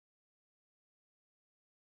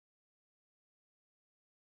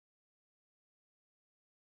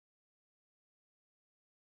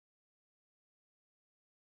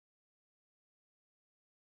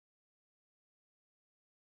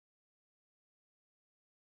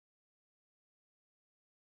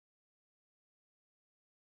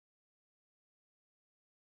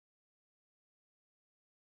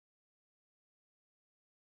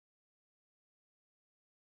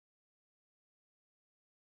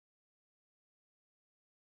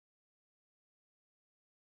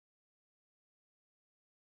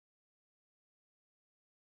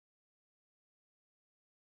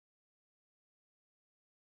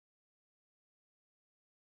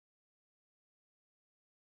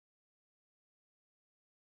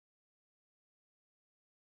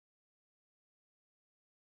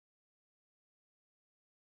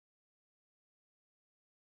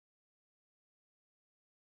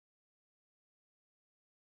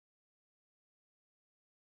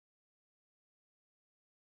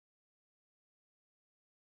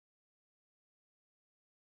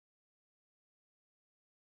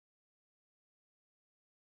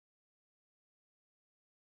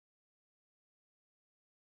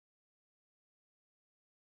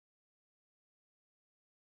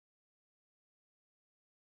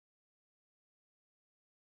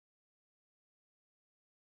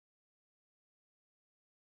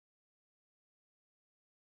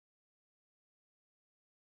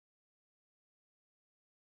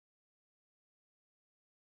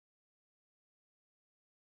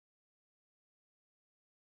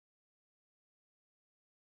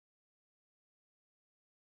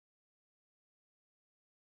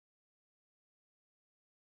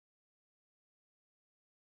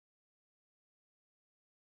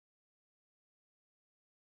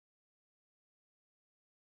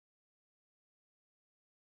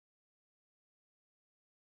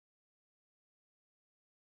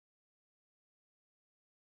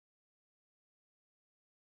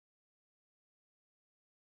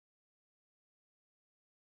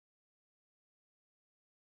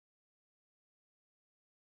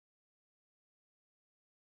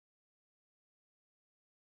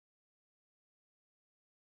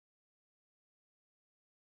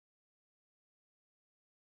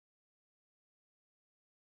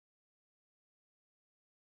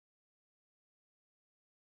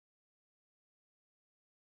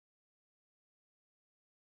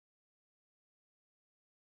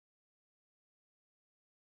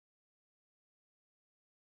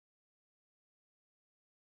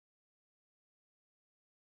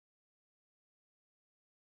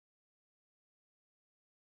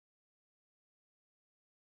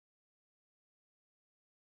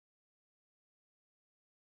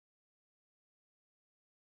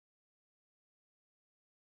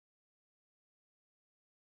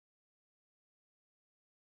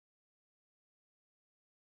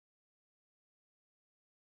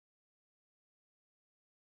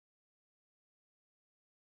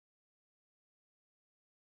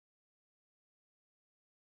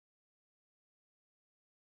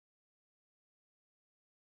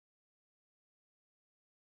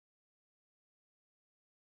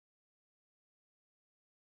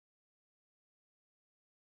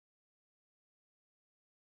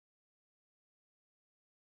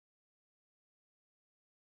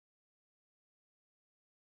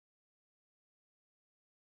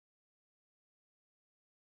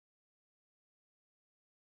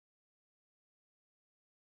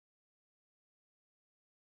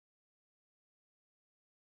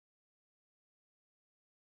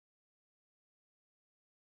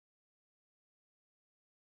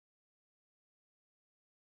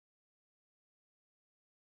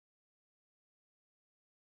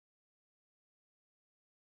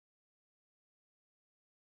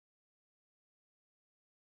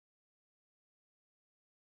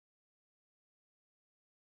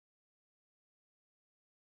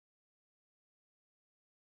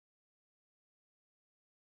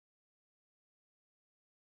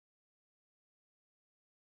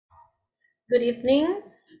Good evening.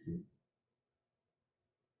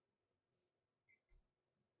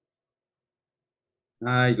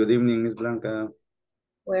 Hi, good evening, Miss Blanca.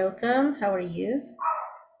 Welcome. How are you?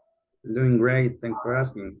 I'm doing great. Thanks for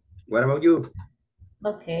asking. What about you?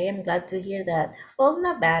 Okay, I'm glad to hear that. Well,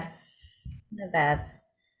 not bad. Not bad.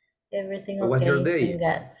 Everything How was your okay. day? Thank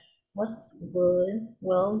God. Was good.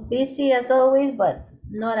 Well, busy as always, but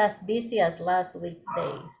not as busy as last week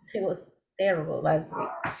days. It was terrible last week.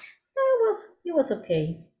 It was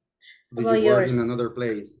okay. How Did you about work in yours? another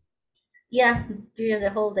place? Yeah, during the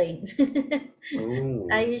whole day.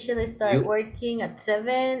 I Oh, usually start you working at 7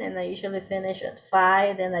 and I usually finish at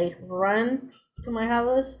 5. Then I run to my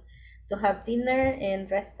house to have dinner and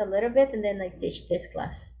rest a little bit and then I teach this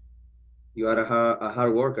class. you are a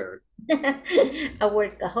hard worker. A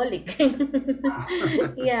workaholic.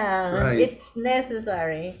 Yeah, Right. it's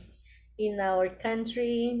necessary in our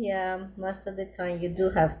country. Yeah, most of the time you do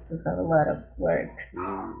have to have a lot of work.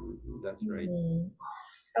 That's right. Mhm.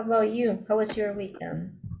 How about you? How was your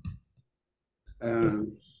weekend?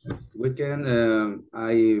 Um, Weekend,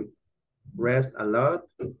 I rest a lot.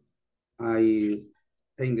 I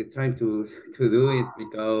take the time to to do it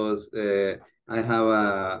because I have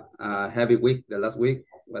a heavy week. The last week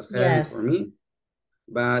was heavy for Yes. me,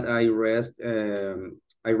 but I rest.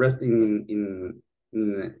 I rest in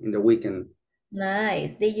the weekend.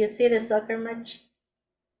 Nice. Did you see the soccer match?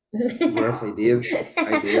 Yes, I did.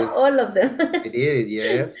 I did. All of them. I did.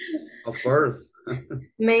 Yes, of course.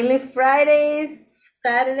 Mainly Fridays,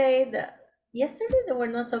 Saturday. Yesterday there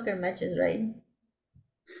were no soccer matches, right?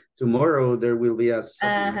 Tomorrow there will be a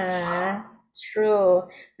soccer match. Uh-huh. True.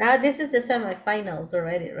 Now this is the semifinals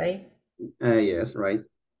already, right? Yes, right.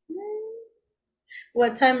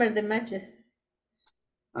 What time are the matches?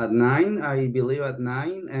 At 9, I believe at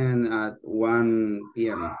 9 and at 1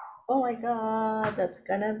 p.m. Oh my God, that's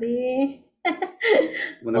gonna be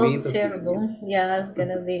Gonna be oh interesting. Yeah. terrible. Yeah, it's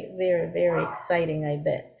gonna be very, very exciting, I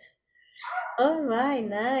bet. All right,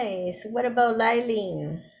 nice. What about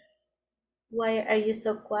Lilene? Why are you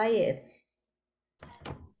so quiet?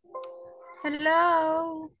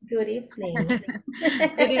 Hello. Good evening.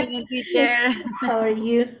 Good evening, teacher. How are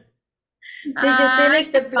you? Did you finish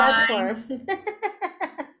the Fine. platform?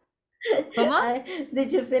 ¿Cómo?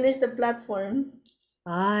 Did you finish the platform?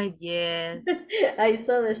 Ay, yes. I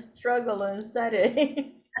saw the struggle on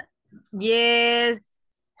Saturday. Yes.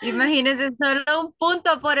 Imagínense, solo un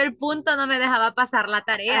punto por el punto no me dejaba pasar la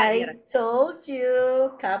tarea, I Diera. told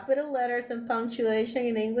you capital letters and punctuation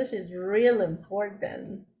in English is real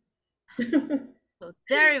important. So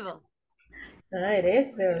terrible. It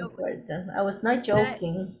is very Pero, important. I was not pero,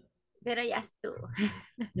 joking. pero ya estuvo.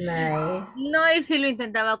 Nice. No, y si lo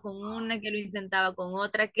intentaba con una, que lo intentaba con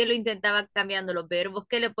otra, que lo intentaba cambiando los verbos,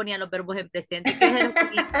 que le ponía los verbos en presente, que se los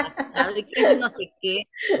ponía en pasado, y que se no sé qué,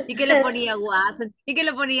 y que le ponía was, y que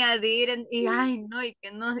le ponía didn't, y ay, no, y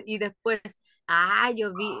que no, y después,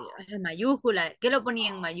 yo vi en mayúscula, que lo ponía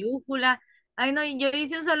en mayúscula, ay, no, y yo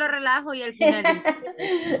hice un solo relajo y al final yo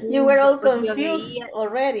perdí el You were punto, all porque yo veía, confused yo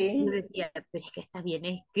already. decía, pero es que está bien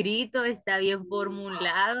escrito, está bien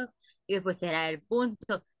formulado, y después era el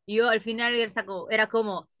punto. Y yo al final era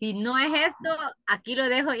como, si no es esto, aquí lo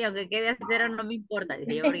dejo y aunque quede a cero no me importa,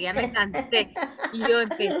 dije yo, porque ya me cansé. Y yo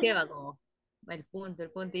empecé, va como, el punto,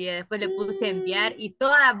 y ya después le puse a enviar y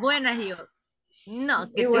todas buenas, y yo,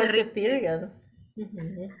 no, qué It was the terrible. period.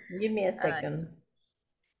 Mhm. Give me a Ay, second.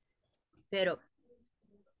 pero,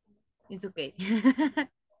 it's okay.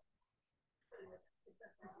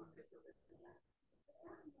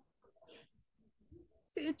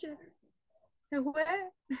 Teacher, se fue.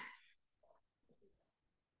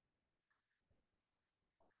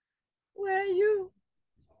 Where are you?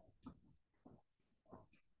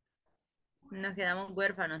 Nos quedamos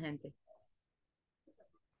huérfanos, gente.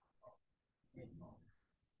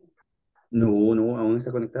 No, no, aún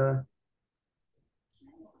está conectada.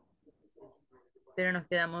 Pero nos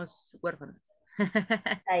quedamos huérfanos.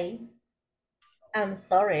 I'm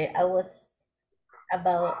sorry. I was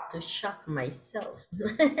about to shock myself.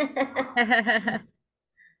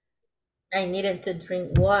 I needed to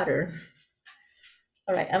drink water.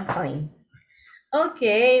 All right, I'm fine.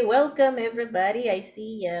 Okay, welcome everybody. I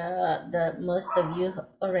see the most of you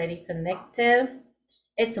already connected.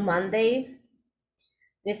 It's Monday.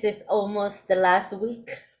 This is almost the last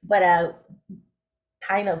week, but a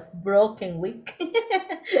kind of broken week.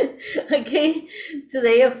 Okay,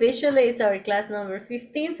 today officially is our class number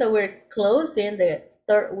 15, so we're closing the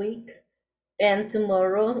third week, and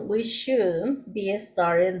tomorrow we should be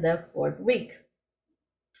starting the fourth week.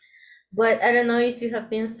 But I don't know if you have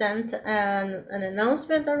been sent an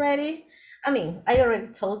announcement already. I mean, I already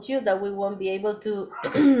told you that we won't be able to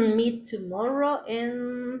meet tomorrow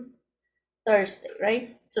and Thursday,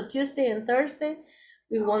 right? So Tuesday and Thursday,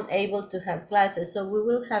 we won't able to have classes. So we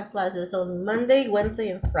will have classes on Monday, Wednesday,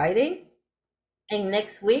 and Friday. And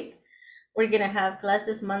next week, we're gonna have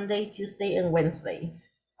classes Monday, Tuesday, and Wednesday.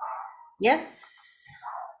 Yes.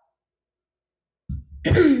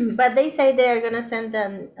 But they say they are gonna send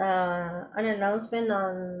an announcement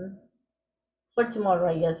on for tomorrow,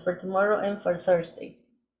 I guess, for tomorrow and for Thursday.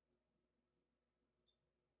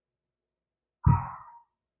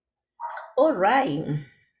 All right.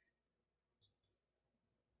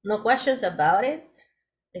 No questions about it?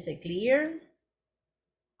 Is it clear?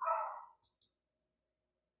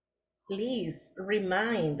 Please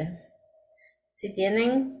remind. Si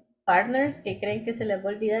tienen partners que creen que se les va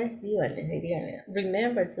a olvidar, escríbanles y díganle,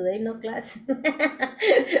 remember, today no class.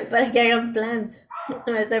 Para que hagan plans.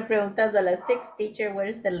 Me están preguntando a las 6, teacher,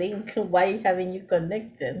 where's the link? Why haven't you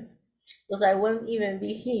connected? Because I won't even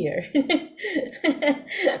be here.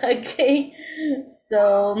 Okay,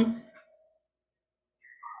 so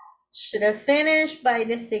should have finished by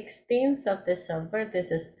the 16th of December.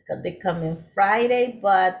 This is the coming Friday,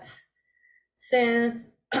 but since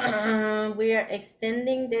we are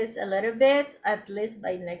extending this a little bit, at least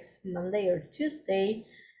by next Monday or Tuesday,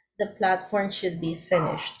 the platform should be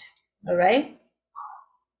finished. All right.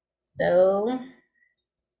 So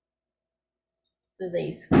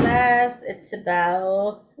today's class, it's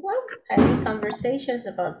about, well, having conversations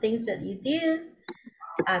about things that you did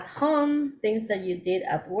at home, things that you did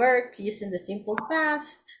at work, using the simple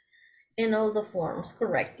past and all the forms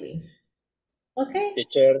correctly. Okay.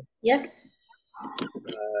 Teacher, Yes.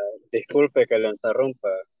 disculpe que lo interrumpa.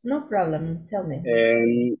 No problem. Tell me.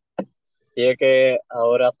 Y es que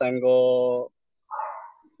ahora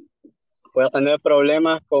voy a tener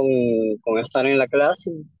problemas con estar en la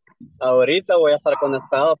clase. Ahorita voy a estar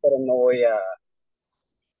conectado, pero no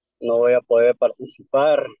voy a poder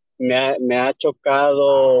participar. Me ha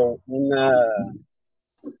chocado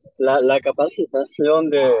la capacitación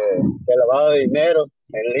de lavado de dinero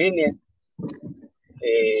en línea.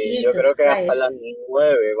 Y yo Jesus creo que hasta Christ. las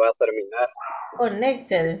 9 va a terminar.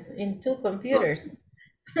 Connected in 2 computers.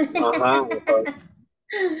 Ajá, entonces.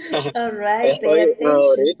 All right, pay attention.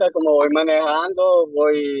 Ahorita como voy manejando,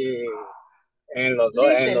 voy en los dos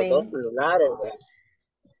celulares.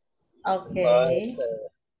 Okay.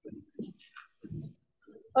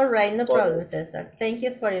 All right, no problem, Cesar. Thank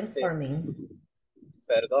you for informing.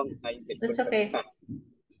 Perdón. It's okay.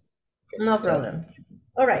 No problem.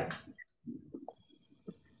 All right.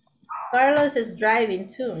 Carlos is driving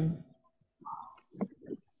too.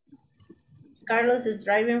 Carlos is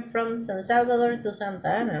driving from San Salvador to Santa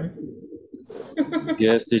Ana.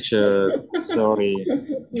 Yes, teacher. Sorry.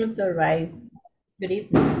 It's all right. Good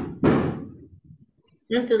evening.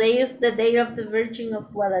 And today is the day of the Virgin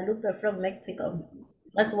of Guadalupe from Mexico.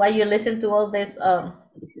 That's why you listen to all these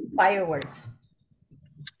fireworks.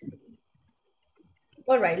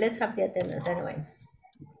 All right, let's have the attendance anyway.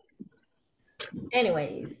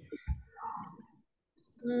 Anyways,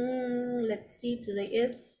 let's see, today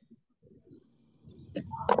is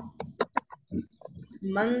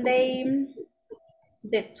Monday,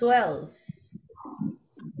 the 12th.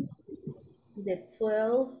 The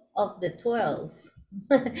 12th of the 12th.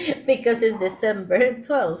 Because it's December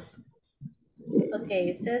 12th.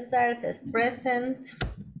 Okay, Cesar says present.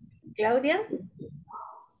 Claudia?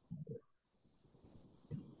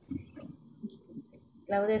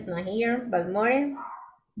 Claudia is not here. Balmore?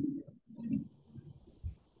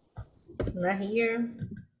 Not here.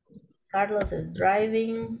 Carlos is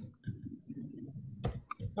driving.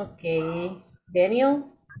 Okay.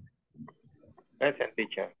 Daniel? Present,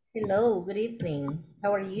 teacher. Hello, good evening.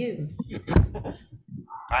 How are you?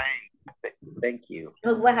 Fine. Thank you.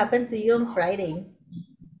 Oh, what happened to you on Friday?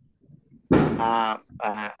 I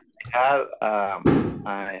had a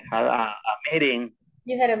meeting.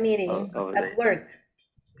 You had a meeting at work?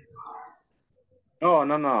 No.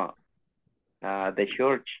 The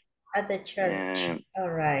church. At the church. All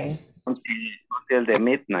right. Until the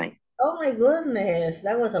midnight. Oh my goodness,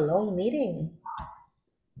 that was a long meeting.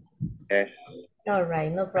 Yes. All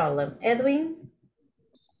right, no problem. Edwin?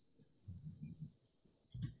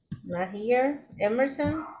 Not here.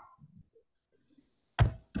 Emerson?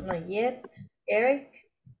 Not yet. Eric?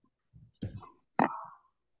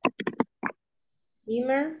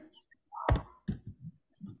 Emer?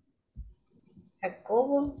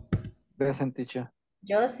 Jacobo? Present, teacher.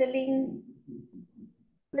 Jocelyn?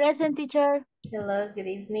 Present, teacher. Hello, good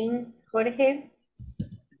evening. Jorge?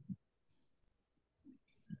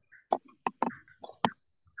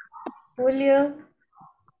 Julio?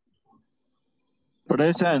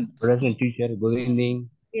 Present. Present teacher, good evening.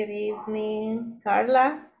 Good evening.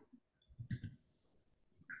 Carla,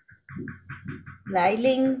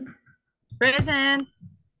 Liling, Present.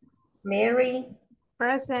 Mary.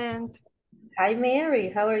 Present. Hi,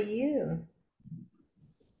 Mary. How are you?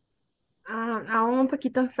 Aún un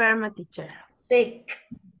poquito enferma, teacher. Sick.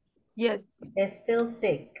 Yes. Still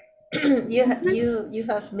sick. You have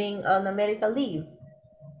been on a medical leave.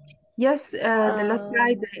 Yes, the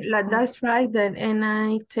last Friday, and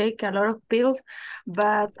I take a lot of pills,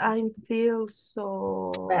 but I feel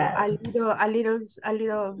so Bad. a little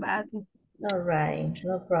bad. All right,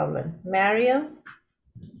 no problem. Mario,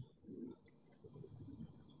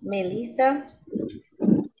 Melissa.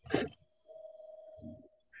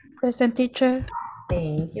 Present teacher.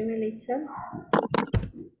 Thank you, Melissa.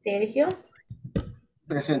 Sergio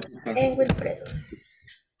Present. and Wilfredo.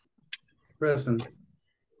 Present.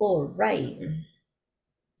 All right.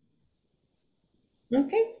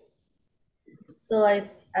 Okay. So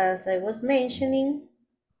as I was mentioning,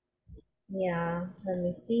 yeah, let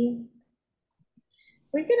me see.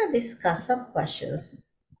 We're gonna discuss some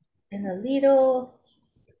questions in a little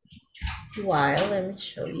while. Let me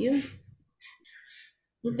show you.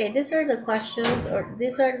 Okay, these are the questions, or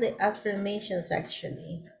these are the affirmations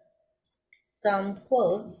actually. Some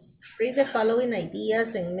quotes. Read the following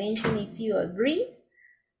ideas and mention if you agree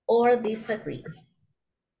or disagree.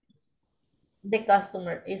 The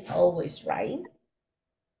customer is always right.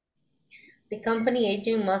 The company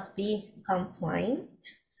agent must be compliant.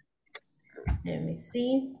 Let me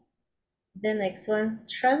see. The next one,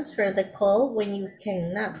 transfer the call when you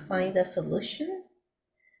cannot find a solution.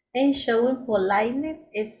 And showing politeness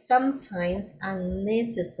is sometimes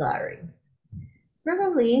unnecessary.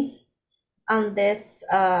 Probably on this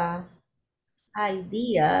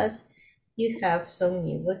ideas, you have some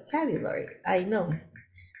new vocabulary. I know.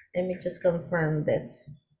 Let me just confirm this.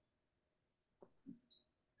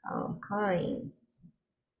 Kind.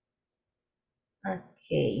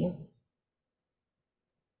 Okay.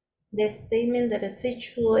 The statement that a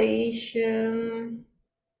situation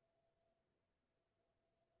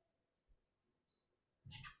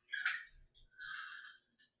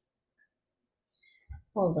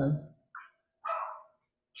hold on.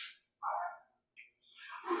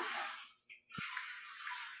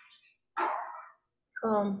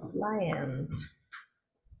 Compliant.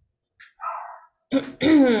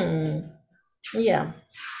 Yeah,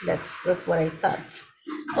 that's what I thought.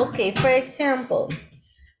 Okay, for example,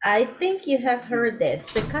 I think you have heard this.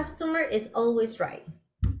 The customer is always right.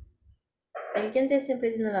 El cliente siempre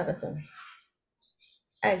tiene la razón.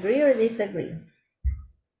 Agree or disagree?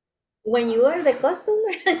 When you are the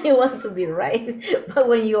customer, you want to be right. But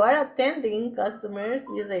when you are attending customers,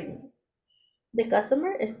 you say, the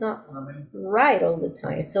customer is not right all the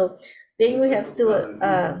time. So then we have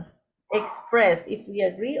to express if we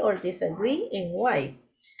agree or disagree and why.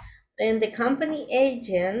 Then the company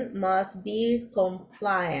agent must be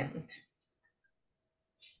compliant.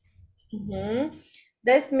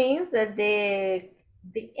 This means that the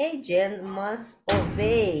agent must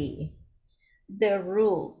obey the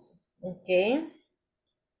rules, okay?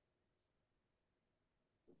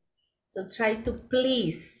 So try to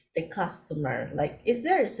please the customer. Like, it's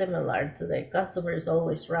very similar to the customer is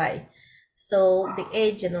always right. So the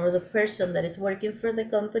agent or the person that is working for the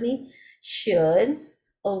company should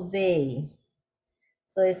obey.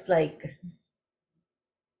 So it's like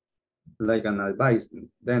an advice,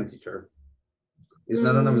 then teacher. It's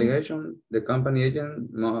not an obligation. The company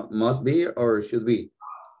agent must be or should be.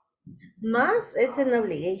 Must, it's an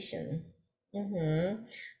obligation. So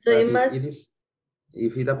but it must.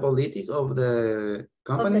 If it's a politic of the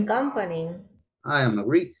company. Of the company. I am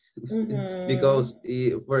agree. Because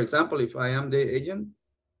for example, if I am the agent,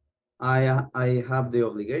 I have the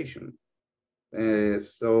obligation.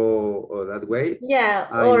 So that way. Yeah,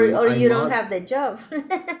 or you don't have the job.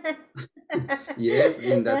 Yes,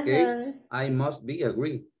 in that case, I must be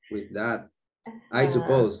agree with that. I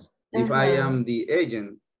suppose if I am the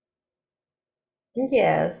agent.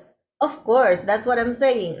 Yes, of course, that's what I'm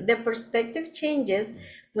saying. The perspective changes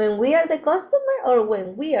when we are the customer or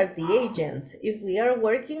when we are the agent. If we are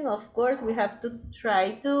working, of course, we have to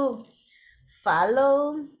try to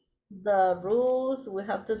follow the rules. We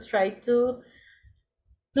have to try to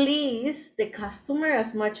please the customer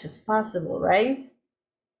as much as possible, right?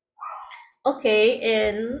 Okay,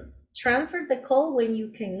 and transfer the call when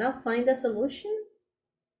you cannot find a solution?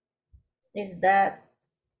 Is that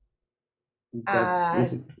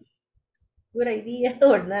is good idea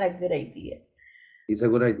or not a good idea? It's a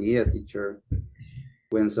good idea, teacher.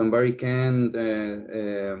 When somebody can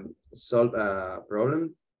solve a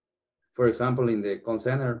problem, for example, in the call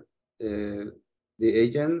center, the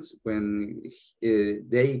agents, when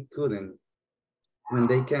they couldn't, when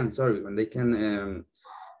they can solve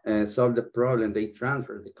the problem, they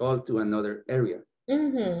transfer the call to another area.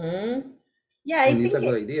 Yeah, I And it's a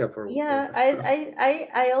think good idea for yeah,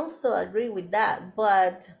 I also agree with that,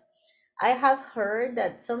 but I have heard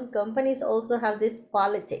that some companies also have this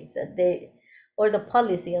politics that they, or the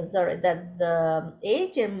policy, I'm sorry, that the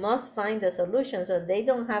agent must find the solution so they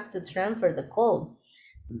don't have to transfer the call.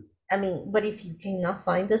 I mean, but if you cannot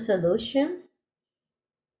find the solution,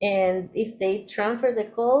 and if they transfer the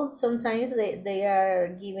call, sometimes they are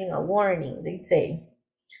giving a warning, they say,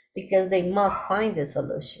 because they must find the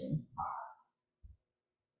solution.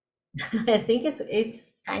 I think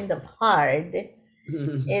it's kind of hard.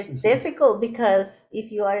 It's difficult because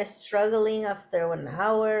if you are struggling after an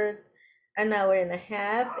hour and a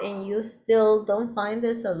half, and you still don't find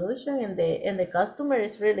the solution, and the customer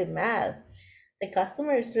is really mad, the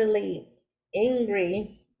customer is really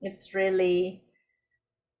angry, it's really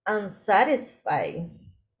unsatisfied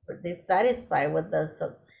or dissatisfied with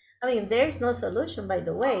the I mean, there's no solution, by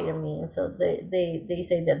the way. I mean, so they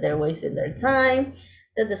say that they're wasting their time,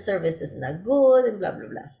 that the service is not good, and blah blah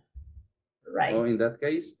blah. Right. Well, in that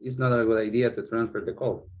case, it's not a good idea to transfer the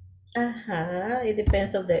call. It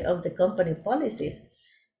depends of the company policies.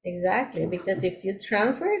 Exactly, because if you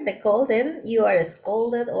transfer the call, then you are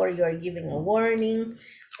scolded, or you are giving a warning,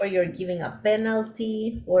 or you're giving a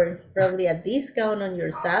penalty, or probably a discount on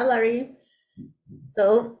your salary.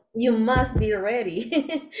 So you must be ready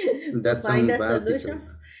to That find sounds a bad, solution.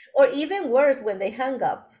 teacher. Or even worse, when they hang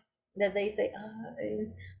up, that they say,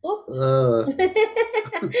 oops.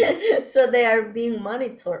 So they are being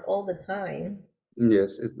monitored all the time.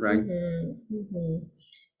 Yes, it's right.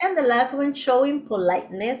 And the last one, showing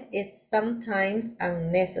politeness is sometimes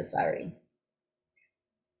unnecessary.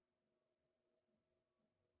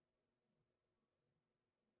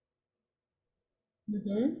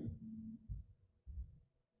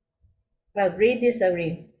 Agree,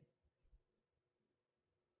 disagree?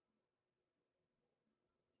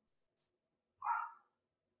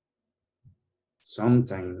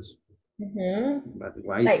 Sometimes. But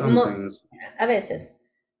why Like sometimes? A veces.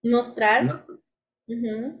 Mostrar. No.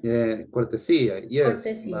 Yeah, cortesía, yes,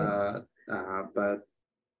 Cortesía. but O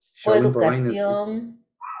showing politeness is, educación.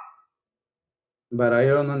 but I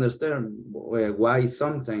don't understand why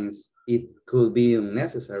sometimes it could be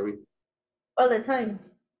unnecessary. All the time.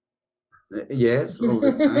 Yes, all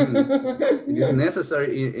the time. It is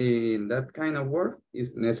necessary in that kind of work.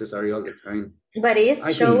 It's necessary all the time. But it's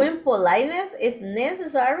I showing think politeness is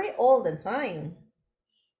necessary all the time.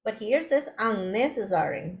 But here says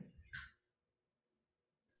unnecessary.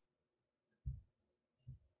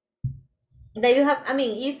 That you have, I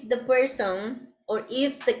mean, if the person or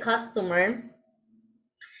if the customer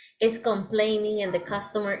is complaining and the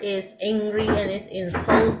customer is angry and is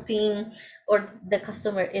insulting, or the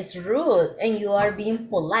customer is rude and you are being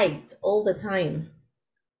polite all the time.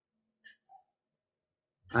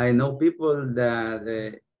 I know people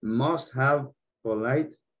that must have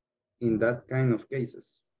polite in that kind of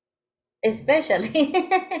cases. Especially.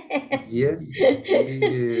 Yes,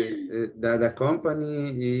 the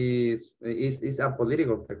company is a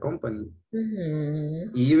political of the company.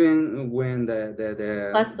 Even when the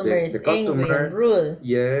Customer is angry and rude.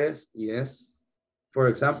 Yes. For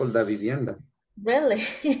example, the vivienda. Really?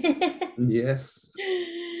 Yes.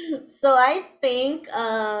 So I think,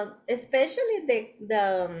 especially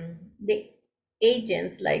the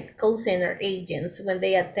agents, like call center agents, when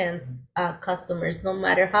they attend customers, no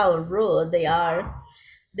matter how rude they are,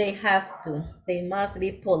 they must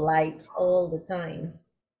be polite all the time.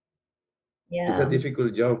 Yeah. It's a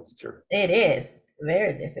difficult job, teacher. It is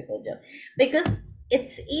very difficult job, because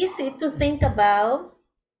it's easy to think about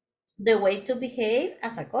the way to behave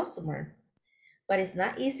as a customer, but it's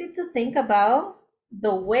not easy to think about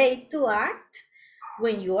the way to act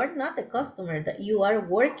when you are not a customer, that you are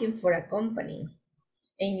working for a company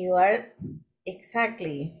and you are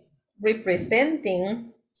exactly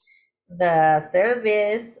representing the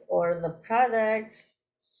service or the products,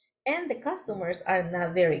 and the customers are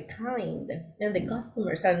not very kind, and the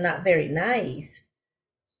customers are not very nice.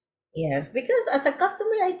 Yes, because as a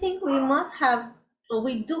customer, I think we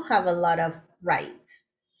do have a lot of rights.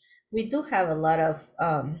 We do have a lot of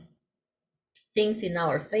things in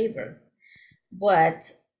our favor.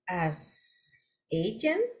 But as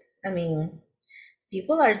agents, I mean,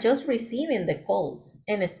 people are just receiving the calls,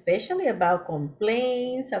 and especially about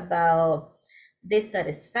complaints, about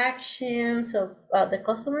dissatisfaction. So the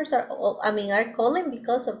customers are calling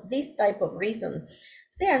because of this type of reason.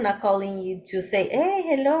 They are not calling you to say, hey,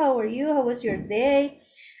 hello, how are you? How was your day?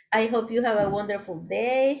 I hope you have a wonderful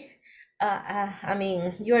day. I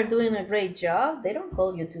mean, you are doing a great job. They don't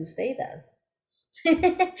call you to say that.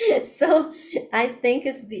 So I think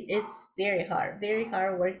it's very hard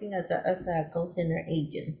working as a call center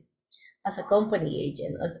agent, as a company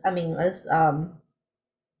agent.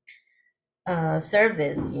 As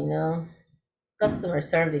service, customer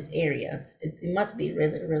service areas. It must be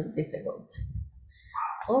really really difficult.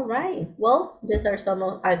 All right. Well, these are some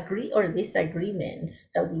of agree or disagreements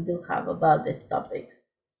that we do have about this topic.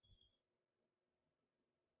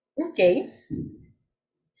 Okay.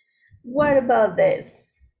 What about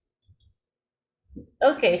this?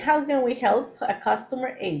 Okay, how can we help a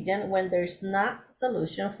customer agent when there's not a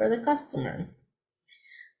solution for the customer?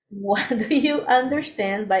 What do you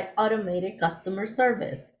understand by automated customer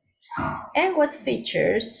service? And what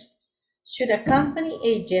features should a company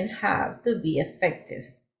agent have to be effective?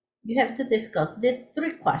 You have to discuss these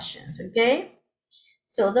three questions, okay?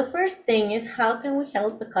 So the first thing is, how can we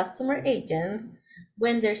help the customer agent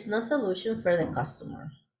when there's no solution for the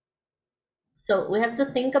customer? So we have to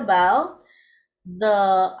think about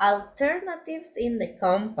the alternatives in the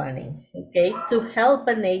company, okay, to help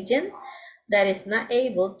an agent that is not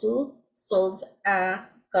able to solve a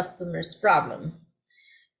customer's problem.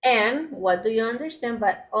 And what do you understand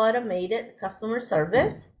by automated customer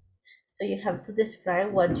service? So you have to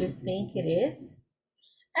describe what you think it is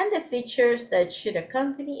and the features that should a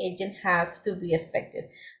company agent have to be effective.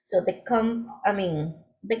 So the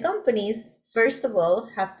companies first of all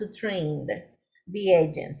have to train the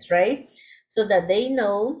agents, right? So that they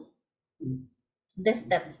know the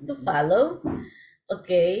steps to follow,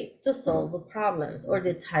 okay, to solve the problems or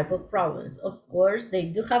the type of problems. Of course, they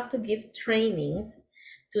do have to give training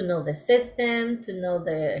to know the system, to know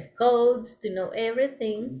the codes, to know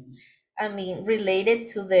everything. Related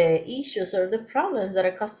to the issues or the problems that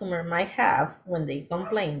a customer might have when they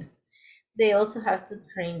complain. They also have to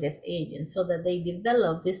train this agent so that they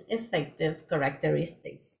develop these effective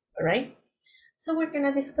characteristics. All right. So we're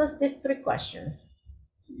gonna discuss these three questions.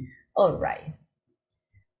 All right.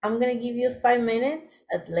 I'm gonna give you 5 minutes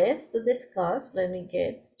at least to discuss. Let me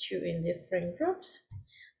get you in different groups.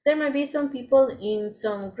 There might be some people in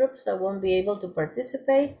some groups that won't be able to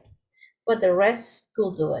participate, but the rest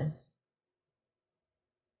could do it.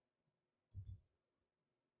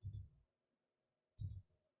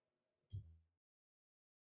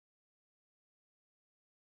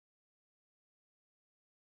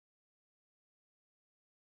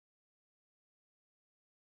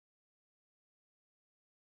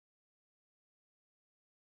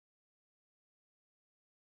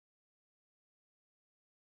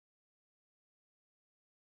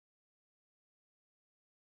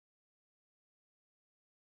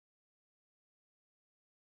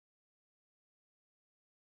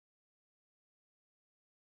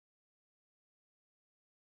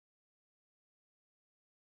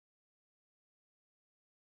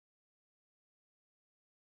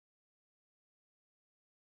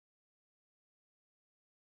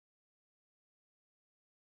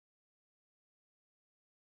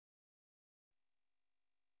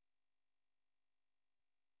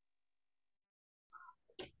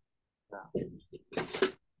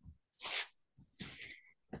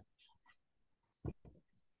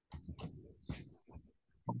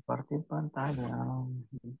 Compartir pantalla.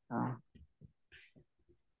 Ah,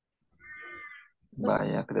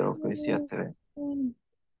 vaya, creo que sí ya se ve.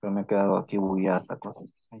 Pero me he quedado aquí bugueada cosa.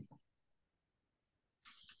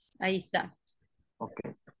 Ahí está. Ok.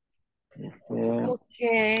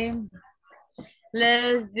 Okay.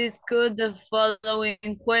 Let's discuss the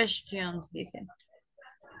following questions, dice.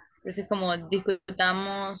 Entonces, como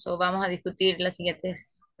discutamos o vamos a discutir las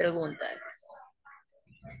siguientes preguntas.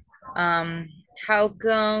 How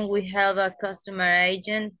can we help a customer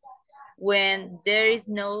agent when there is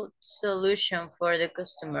no solution for the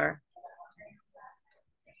customer?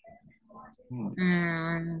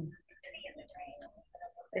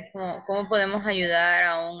 Es como, ¿cómo podemos ayudar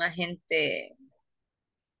a un agente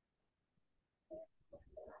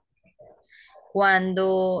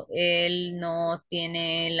cuando él no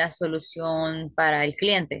tiene la solución para el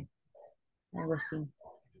cliente? Algo así.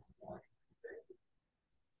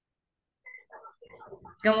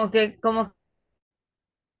 Como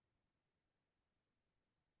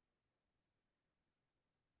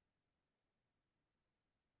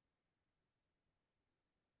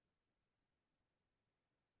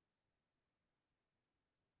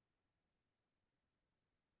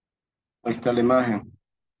Ahí está la imagen.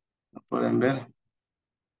 ¿Lo pueden ver?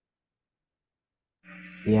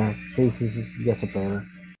 Ya, sí, sí, sí, sí, ya se puede ver.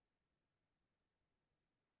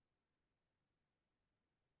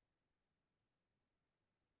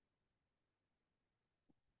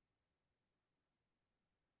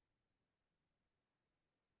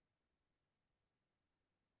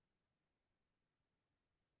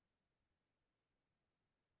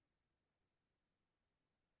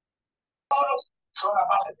 Son las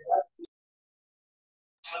bases de datos.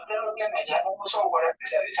 Si usted lo tiene ya en un software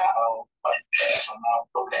especializado, pues eso no es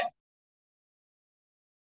un problema.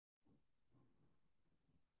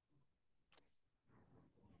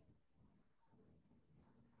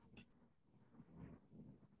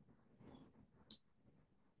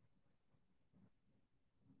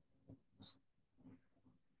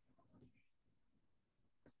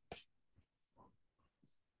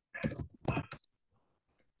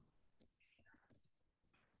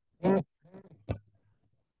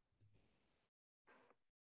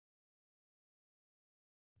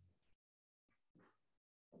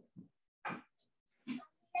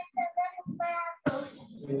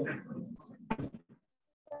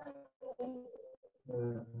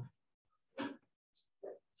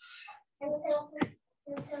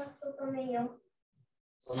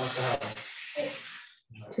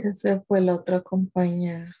 Ya se fue la otra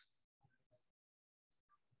compañera.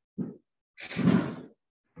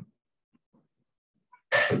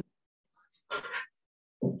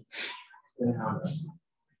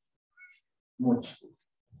 Mucho.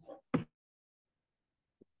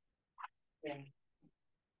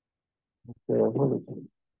 Pero bueno,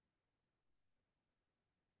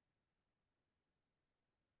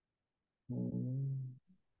 mm,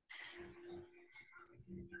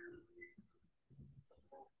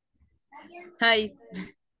 Ay,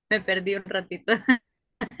 me perdí un ratito.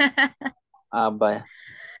 vaya,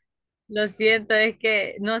 Lo siento, es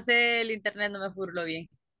que no sé, el internet no me furló bien.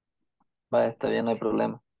 vaya, está bien, no hay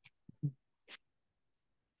problema.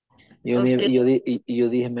 Ok. Y yo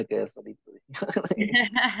dije, me quedé solito.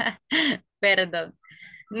 Perdón.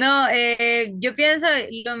 No, yo pienso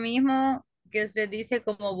lo mismo que usted dice,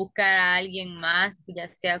 como buscar a alguien más, ya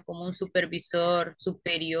sea como un supervisor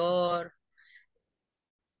superior.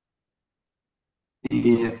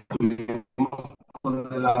 Y estuvimos con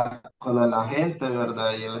la gente,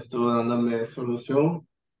 ¿verdad? Y él estuvo dándome solución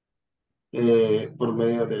por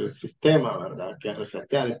medio del sistema, ¿verdad? Que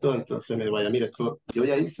resetear y todo. Entonces me vaya, mire, yo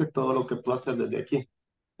ya hice todo lo que puedo hacer desde aquí.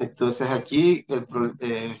 Entonces aquí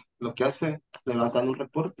lo que hace, le va dando un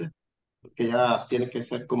reporte que ya tiene que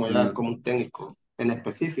ser como ya Mm, como un técnico en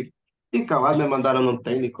específico. Y cabal me mandaron un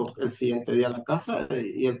técnico el siguiente día a la casa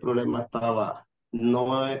y el problema estaba,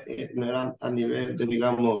 no era a nivel de,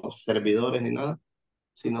 digamos, servidores ni nada,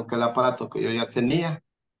 sino que el aparato que yo ya tenía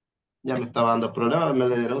ya me estaba dando problemas, me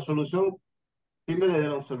le dieron solución, sí me le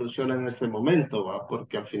dieron solución en ese momento, ¿va?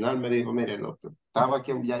 Porque al final me dijo, mire, lo que estaba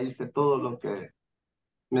que ya hice todo lo que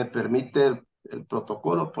me permite el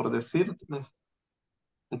protocolo, por decirles.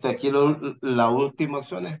 Entonces aquí la última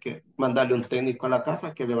opción es que mandarle un técnico a la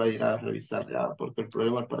casa que le va a ir a revisar ya, porque el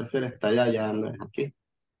problema al parecer está allá, ya no es aquí.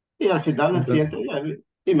 Y al final, el Entonces, siguiente día,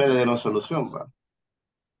 y me le dieron solución, va.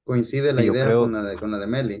 coincide la Y idea con la de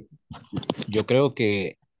Meli. yo creo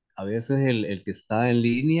que a veces el que está en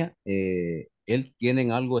línea, él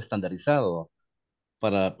tienen algo estandarizado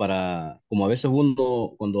como a veces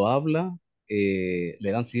uno cuando habla,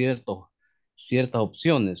 le dan ciertas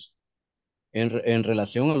opciones en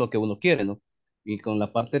relación a lo que uno quiere, ¿no? Y con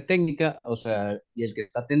la parte técnica, o sea, y el que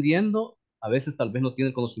está atendiendo, a veces tal vez no tiene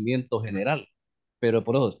el conocimiento general, pero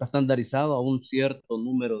por eso está estandarizado a un cierto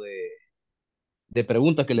número de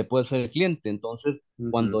preguntas que le puede hacer el cliente. Entonces,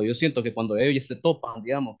 Ujú. cuando yo siento que cuando ellos se topan,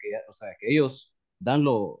 digamos, o sea, que ellos dan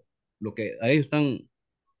lo que a ellos están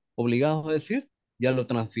obligados a decir, ya lo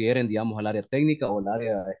transfieren, digamos, al área técnica o al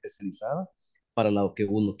área especializada para lo que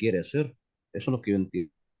uno quiere hacer. Eso es lo que yo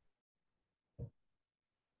entiendo.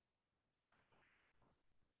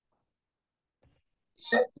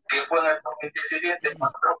 Sí, que fue en el 2017 en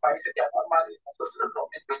otros países ya normal y nosotros en el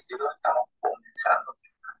 2022 estamos comenzando.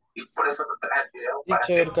 Y por eso lo traje el video para que...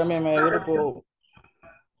 Teacher, cámbiame de grupo.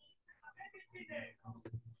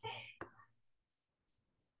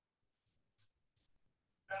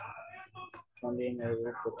 Cámbiame de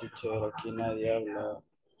grupo, teacher. Aquí nadie habla.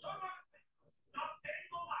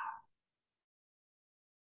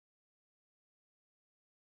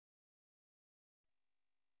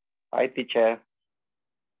 Hi, teacher.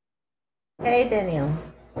 Hey, Daniel.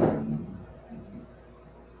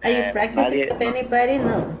 Are you practicing Nadie, with no, anybody?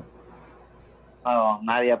 No. no,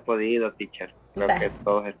 nadie ha podido, teacher. Creo Va. que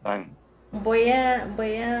todos están. Voy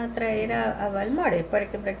a traer a Valmore para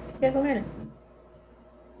que practique con él.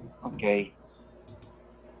 Ok.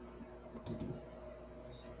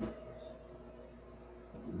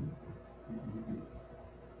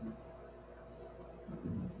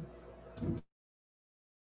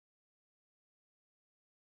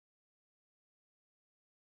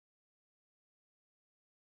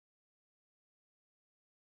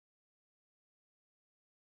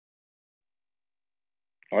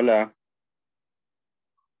 Hola.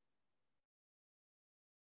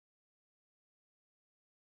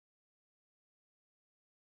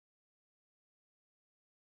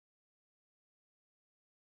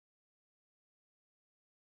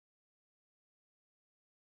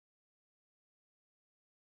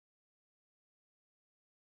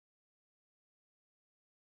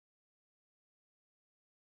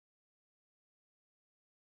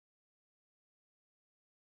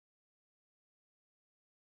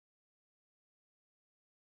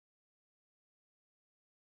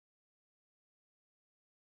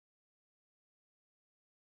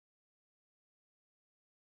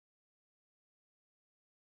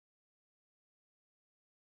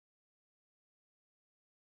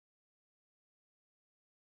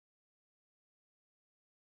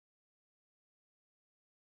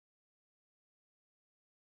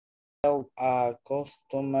 help a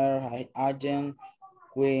customer agent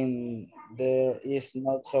when there is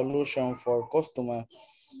no solution for customer?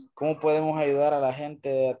 ¿Cómo podemos ayudar a la gente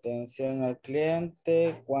de atención al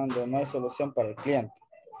cliente cuando no hay solución para el cliente?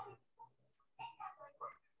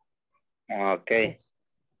 Ok.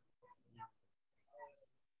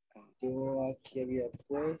 Yo aquí había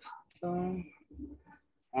puesto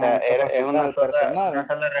O sea, es capacitar al personal.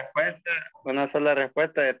 una sola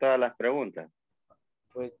respuesta de todas las preguntas.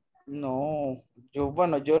 Pues no, yo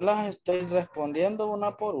las estoy respondiendo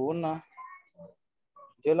una por una.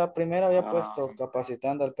 Yo la primera había puesto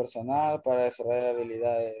capacitando al personal para desarrollar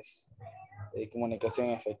habilidades de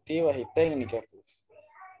comunicación efectivas y técnicas. Pues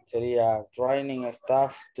sería training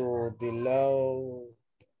staff to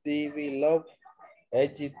develop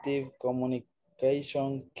effective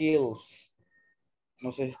communication skills.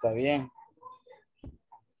 No sé si está bien.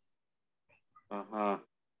 Ajá.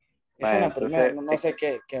 Esa es la primera, no sé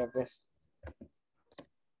qué, pues.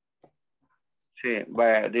 Sí,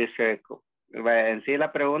 vaya, dice, vaya, en sí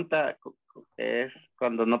la pregunta es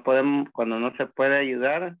cuando no se puede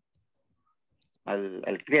ayudar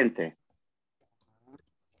al cliente.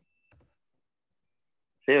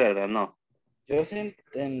 Sí, ¿verdad? No. Yo sí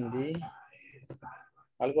entendí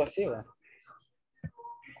algo así, ¿va?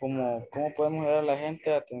 ¿Cómo podemos dar a la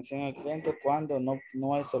gente atención al cliente cuando no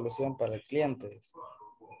hay solución para el cliente?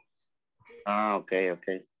 Ok.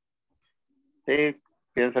 Sí,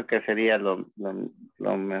 pienso que sería lo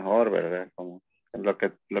mejor, ¿verdad? Como lo que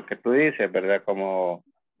tú dices, ¿verdad? Como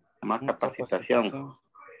más capacitación.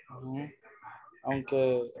 Ujú.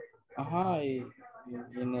 Aunque, y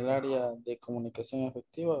en el área de comunicación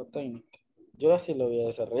efectiva o técnica. Yo así lo había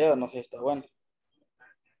desarrollado, no sé si está bueno.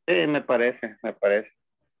 Sí, me parece.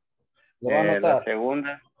 ¿Lo va a anotar? La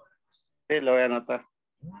segunda, sí, lo voy a anotar.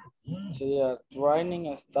 Sería training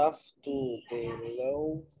staff to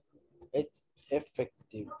develop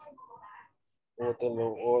effective.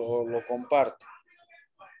 O lo comparto.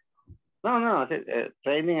 No, sí,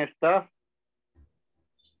 training staff.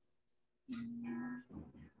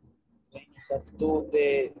 Training staff to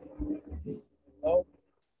develop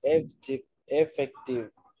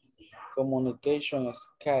effective communication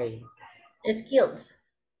Skills.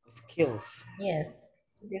 skills. Yes.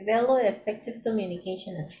 To develop effective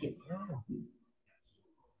communication skills.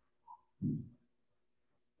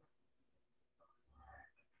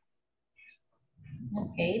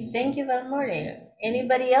 Okay, thank you, Van Morning.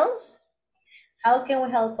 Anybody else? How can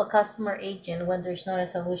we help a customer agent when there's not a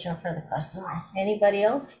solution for the customer? Anybody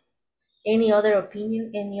else? Any other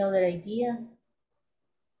opinion? Any other idea?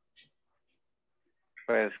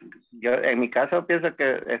 Pues yo en mi caso pienso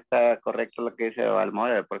que está correcto lo que dice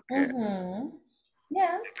Valmore, porque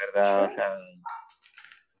Yeah, de verdad, o sea,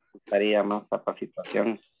 estaría más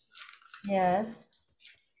capacitación. yes.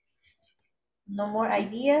 No more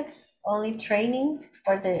ideas, only trainings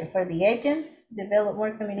for the agents, develop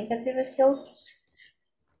more communicative skills,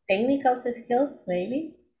 technical skills,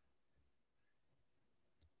 maybe.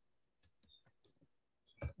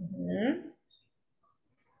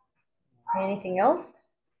 Anything else?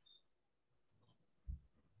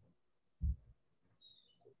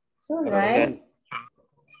 All right.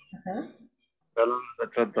 Solo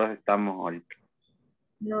nosotros dos estamos ahorita.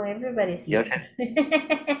 No, everybody's here.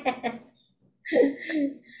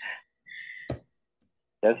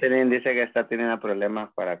 Jocelyn dice que está teniendo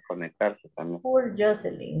problemas para conectarse también. Poor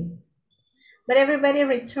Jocelyn. But everybody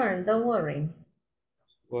returned, don't worry.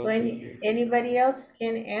 So anybody else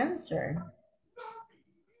can answer.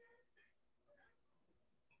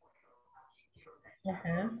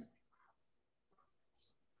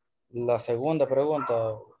 La segunda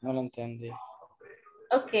pregunta, no la entendí.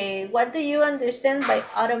 Okay, what do you understand by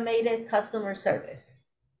automated customer service?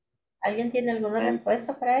 ¿Alguien tiene alguna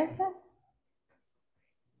respuesta para esa?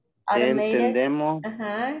 Entendemos.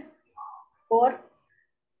 Por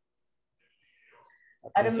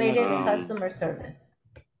automated customer service.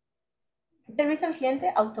 Servicio al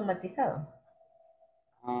cliente automatizado.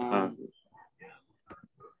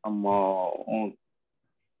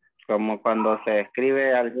 Como cuando se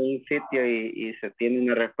escribe algún sitio y se tiene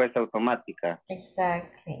una respuesta automática.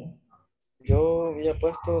 Exactly. Yo había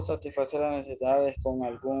puesto satisfacer las necesidades con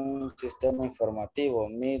algún sistema informativo.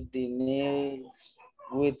 Meet the needs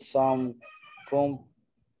with some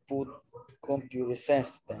computer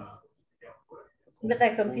system. With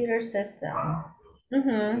a computer system.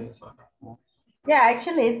 Yeah,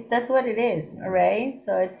 actually, that's what it is, right?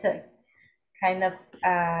 So it's a kind of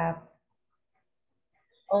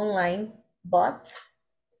online bot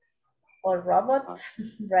or robot,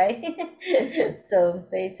 right? So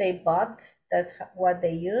they say bot, that's what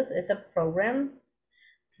they use. It's a program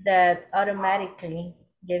that automatically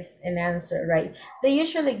gives an answer, right? They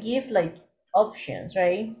usually give like options,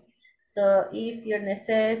 right? So if your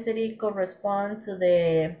necessity corresponds to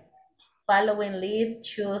the following list,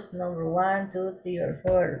 choose number 1, 2, 3, or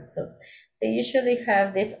 4. So they usually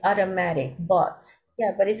have this automatic bot.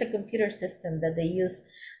 Yeah, but it's a computer system that they use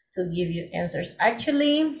to give you answers.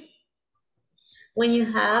 Actually, when you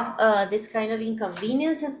have this kind of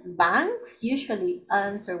inconveniences, banks usually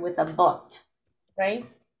answer with a bot, right?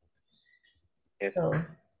 Yes. So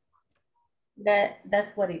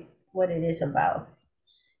that's what it is about.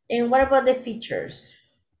 And what about the features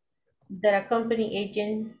that a company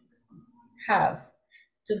agent have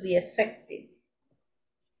to be effective?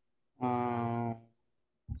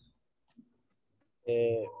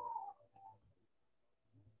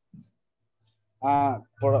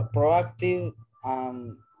 Proactive,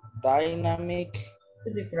 dynamic.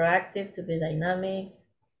 To be proactive, to be dynamic.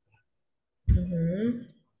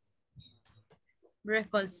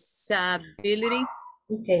 Responsibility.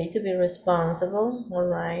 Okay, to be responsible, all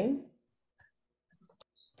right.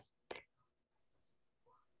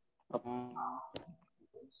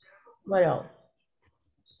 What else?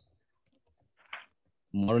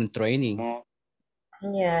 More in training.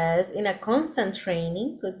 Yes, in a constant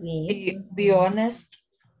training could be. Be honest.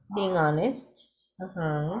 Being honest.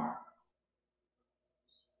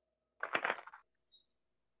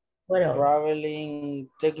 What else? Traveling,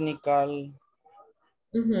 technical.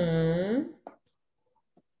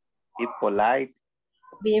 Be polite.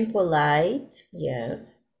 Being polite,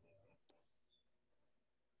 yes.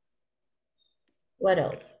 What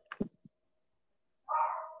else?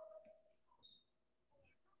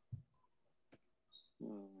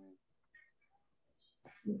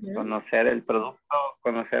 Conocer el producto,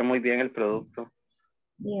 conocer muy bien el producto.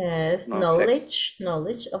 Yes, No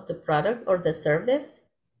knowledge of the product or the service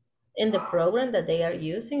in the program that they are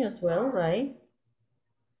using as well, right?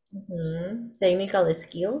 Technical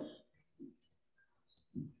skills.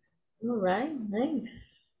 All right, nice.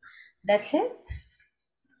 That's it.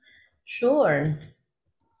 Sure.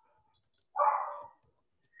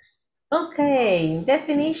 Okay,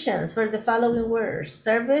 definitions for the following words: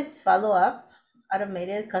 service, follow-up,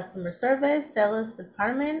 automated customer service, sales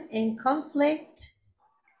department, and conflict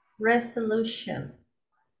resolution.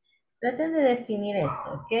 Traten de definir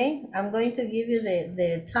esto, ¿ok? I'm going to give you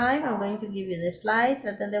the time, I'm going to give you the slide,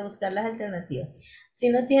 traten de buscar las alternativas. Si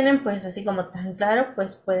no tienen, pues así como tan claro,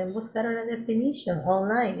 pues pueden buscar una definition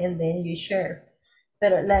online and then you share.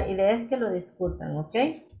 Pero la idea es que lo discutan, ¿ok?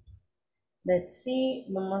 Let's see,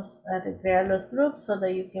 vamos a recrear los groups so that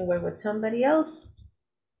you can work with somebody else.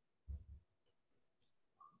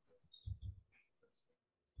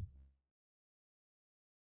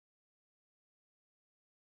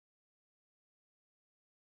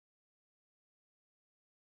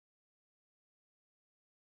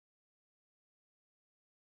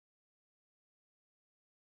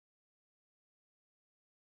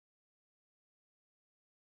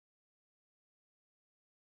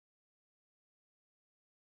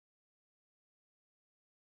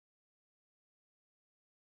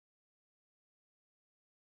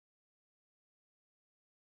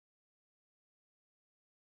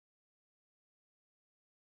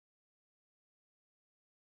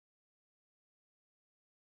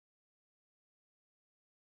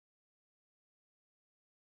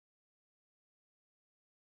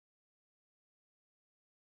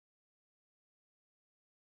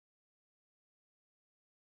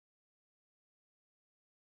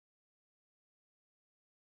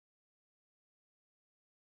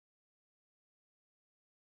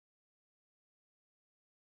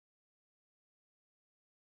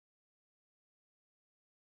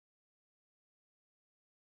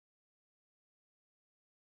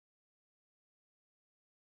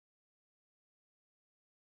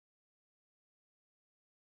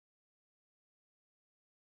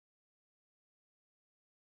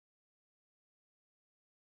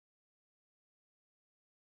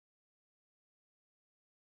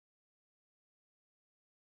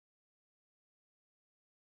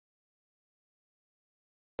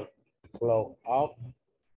 Flow up,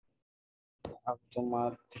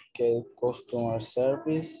 automatic customer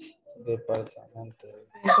service, departamento.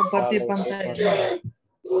 Compartir pantalla.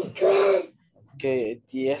 Ok,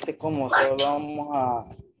 y como solo vamos a...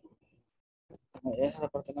 Esa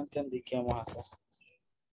parte no entendí qué vamos a hacer.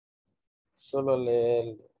 Solo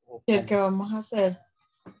leer. ¿Qué vamos a hacer?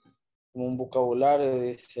 Como un vocabulario,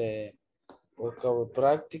 dice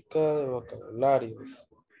práctica de vocabularios.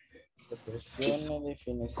 Expresiones,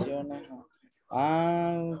 definiciones.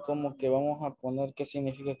 Como que vamos a poner qué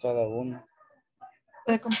significa cada uno.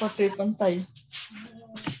 puede compartir pantalla.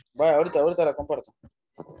 Vaya, ahorita la comparto.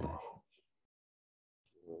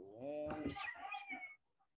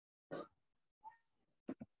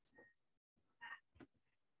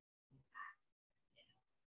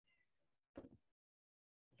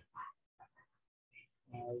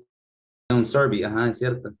 Un survey, ajá, es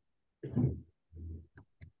cierto.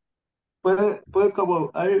 Puede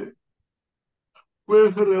como,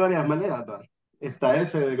 puede ser de varias maneras, ¿va? Está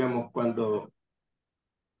ese, digamos, cuando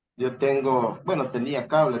yo tenía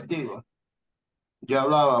cable, digo, yo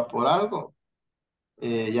hablaba por algo,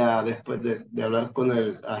 ya después de hablar con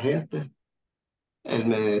el agente,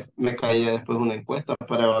 él me caía después una encuesta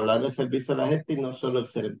para hablar del servicio a la gente y no solo el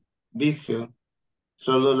servicio,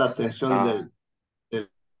 solo la atención del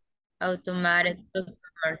Automatic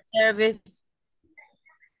Customer Service.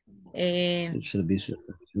 El servicio de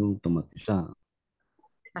atención automatizado.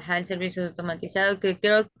 Ajá, el servicio automatizado que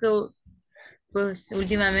creo que pues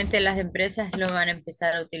últimamente las empresas lo van a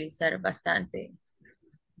empezar a utilizar bastante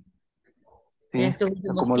en Sí, estos son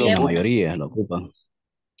últimos como lo La tiempos. ocupan. mayoría lo ocupan.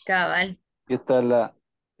 Cabal, Y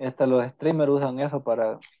hasta los streamers usan eso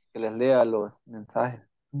para que les lea los mensajes.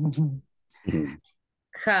 Es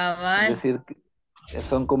cabal. decir, que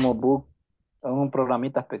son como son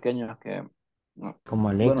programitas pequeños que, Como bueno,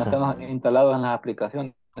 Alexa. están instalados en las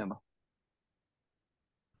aplicaciones, ¿no?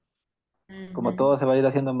 Como Ujú. todo se va a ir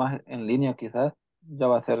haciendo más en línea, quizás ya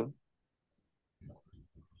va a ser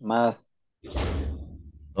más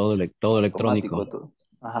Todo automático electrónico. todo.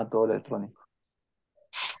 Ajá, todo electrónico.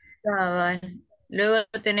 Cabal. Luego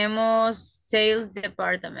tenemos Sales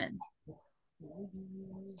Department.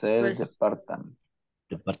 Sales Pues, Department.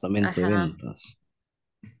 Departamento de ajá, ventas.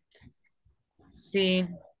 sí,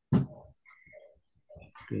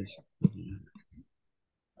 ¿Qué es?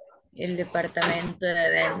 el departamento de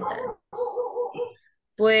ventas.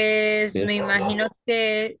 Pues ¿Qué me es? imagino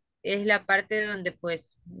que es la parte donde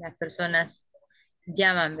pues las personas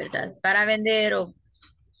llaman, ¿verdad? Para vender o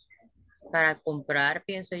para comprar,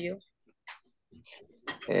 pienso yo.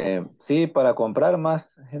 Sí, para comprar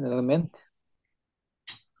más generalmente.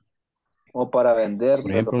 O para vender,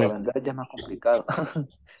 Por pero ejemplo, para vender ya es más complicado.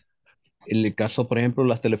 en el caso, por ejemplo,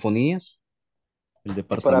 las telefonías, el Es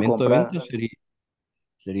para departamento de comprar. ventas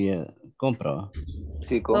sería compra, ¿va?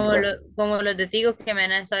 Sí, compra. Como los testigos que me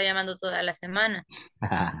han estado llamando toda la semana.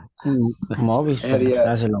 Movistar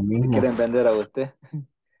Sería, hace lo le mismo. quieren vender a usted.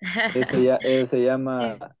 Él se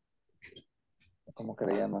llama, Es ¿cómo que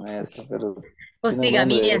le llaman a eso? Pero tiene un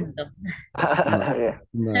nombre. hostigamiento.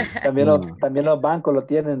 No, no, También no. también los bancos lo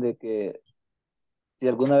tienen de que si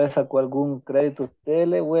alguna vez sacó algún crédito, usted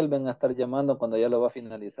le vuelven a estar llamando cuando ya lo va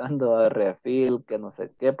finalizando a refil, que no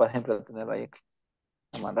sé qué, por ejemplo, tenerlo ahí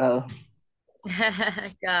amarrado.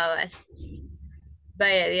 Cabal.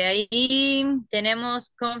 Vaya, de ahí tenemos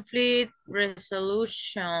Conflict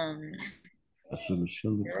Resolution. Ajá,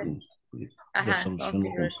 Resolución de Conflict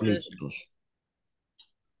Resolution. conflictos.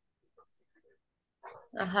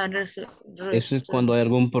 Ajá, Eso es cuando hay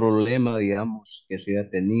algún problema, digamos, que se ha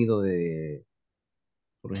tenido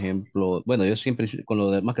por ejemplo, bueno, yo siempre, con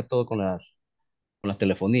lo más que todo con las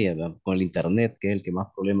telefonías, ¿verdad? Con el internet, que es el que más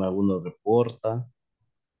problema uno reporta,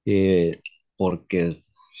 eh, porque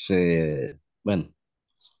bueno,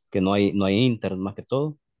 que no hay internet más que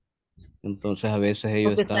todo. Entonces a veces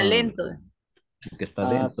ellos Porque está están, lento. que está Ah,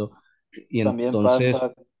 lento, y también entonces,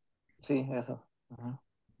 pasa, sí, eso. Ajá.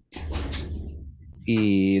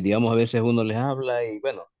 y digamos, a veces uno les habla y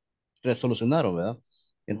bueno, resolucionaron, ¿verdad? Ujú.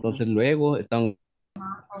 Entonces luego están,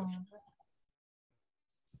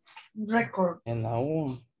 Record. En la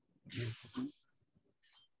 1.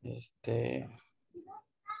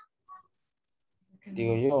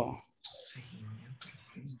 Digo yo.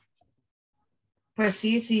 Pues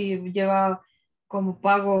sí, sí, lleva como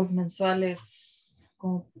pagos mensuales,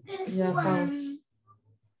 como ya pagos,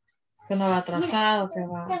 que no va atrasado, que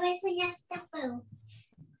va.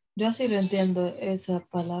 Yo así lo entiendo esa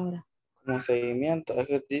palabra. Como seguimiento. Es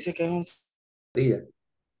que dice que es un... día.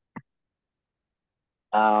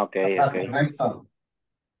 Ah, ok, Ah, ok. correcto.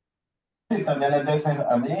 Sí, también hay veces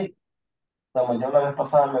a mí, como yo la vez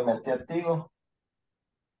pasada me metí a Tigo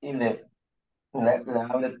y le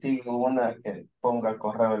hablo a Tigo una que ponga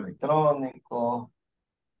correo electrónico,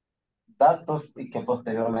 datos y que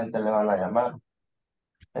posteriormente le van a llamar.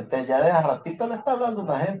 Entonces ya de a ratito le está hablando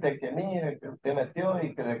una gente que mire, que usted metió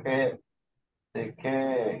y que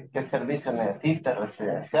qué servicio necesita,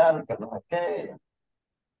 residencial, que no sé qué.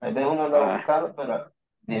 A veces uno lo ha Ah, buscado, pero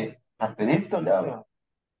rapidito le hablo.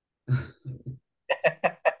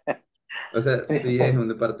 O sea, Sí, sí es un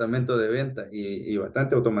departamento de venta y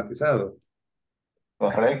bastante automatizado. sí.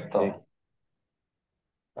 correcto.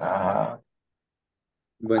 Ajá.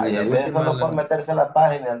 Bueno, y Ahí la en vez de última, solo por meterse a la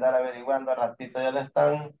página y andar averiguando, al ratito ya le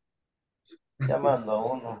están llamando a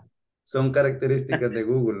uno. son características de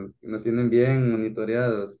Google, que nos tienen bien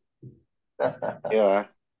monitoreados. ¿Qué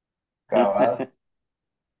va? Cabal,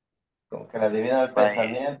 como que le adivina el Vaya.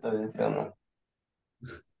 pensamiento, dice uno.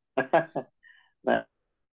 No,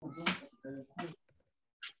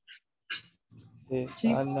 Sí,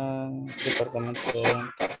 Sí, sala, departamento de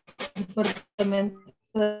venta. departamento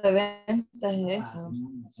de ventas es eso.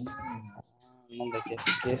 No, hombre,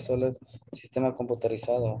 que es solo el sistema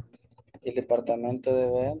computarizado. Y el departamento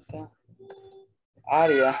de venta.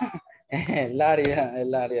 Área. El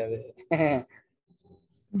área de.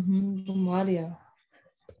 Ujú, como área.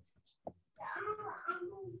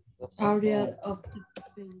 Area of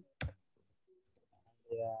the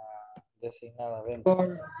Área designada a venta.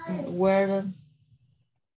 or where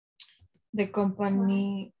the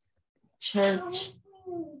company church,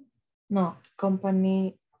 no,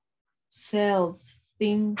 company sells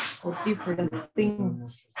things or different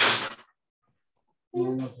things.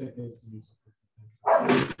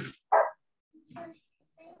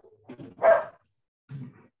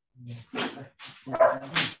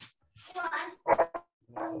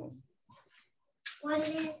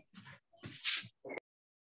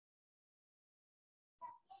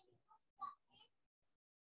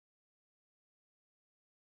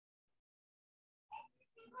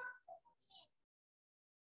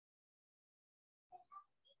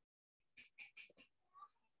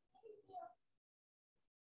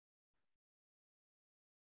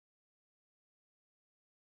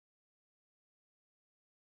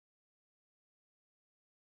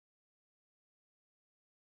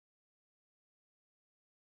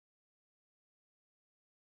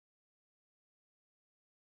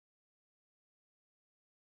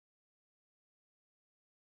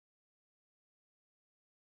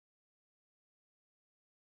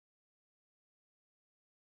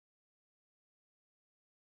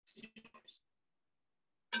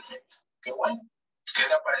 Perfecto. Qué bueno. ¿Qué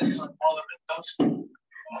le ha parecido el módulo entonces?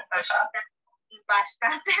 Muy pesado.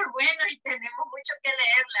 Bastante bueno y tenemos mucho que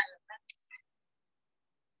leer, la verdad.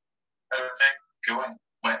 Perfecto. Qué bueno.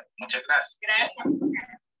 Bueno, muchas gracias. Gracias. Un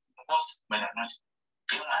gusto. Buenas noches.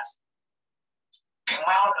 ¿Qué más? ¿Qué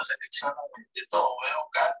más lo seleccionan de todo? Veo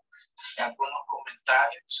acá algunos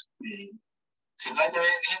comentarios. Si no hay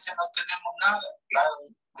evidencia, no tenemos nada. Claro,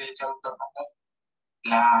 dice autor Manuel.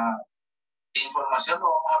 La información lo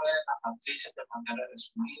vamos a ver en las noticias de manera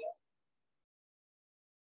resumida.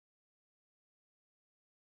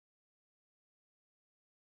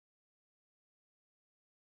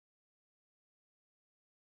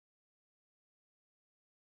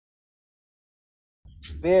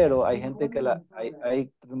 Pero hay gente que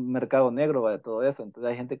hay un mercado negro de todo eso, entonces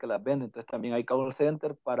hay gente que las vende, entonces también hay call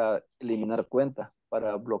center para eliminar cuentas,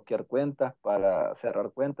 para bloquear cuentas, para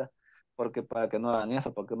cerrar cuentas, porque para que no hagan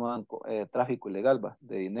eso, porque no hagan tráfico ilegal, va,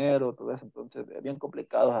 de dinero, todo eso, entonces es bien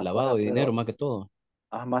complicado esas Lavado cosas, de dinero pero más que todo.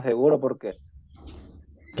 es más seguro porque,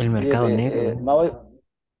 El mire, mercado negro.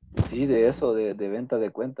 sí, de eso, de venta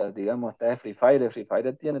de cuentas, digamos, está Free Fire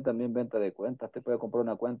tiene también venta de cuentas, te puede comprar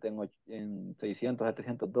una cuenta en 600,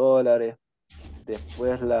 $700,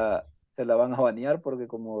 después se la van a banear porque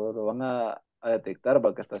como lo van a detectar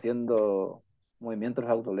para que está haciendo movimientos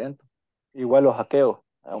fraudulentos. Igual los hackeos,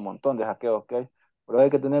 hay un montón de hackeos que hay, pero hay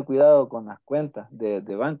que tener cuidado con las cuentas de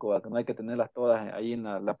banco, ¿va? Que no hay que tenerlas todas ahí en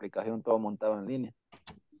la aplicación, todo montado en línea,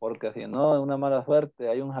 porque si no, es una mala suerte,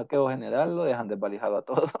 hay un hackeo general, lo dejan desvalijado a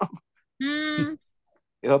todo. Mm,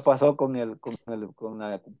 Eso pasó con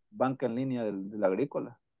la banca en línea del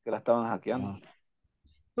agrícola, que la estaban hackeando.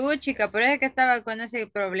 chica, pero es que estaba con ese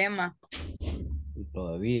problema. Y Que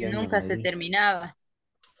todavía nunca no se vi. terminaba.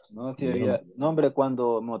 No, sí había, Hubieron, no hombre,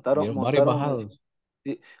 cuando hubieron varios bajados.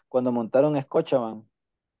 sí, cuando montaron Scotiabank,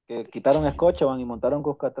 que quitaron Scotiabank y montaron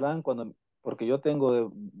Cuscatlán, porque yo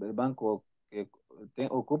tengo del banco que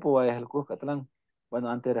ocupo es el Cuscatlán, bueno,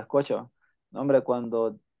 antes era Scotiabank, no hombre,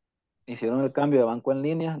 cuando hicieron el cambio de banco en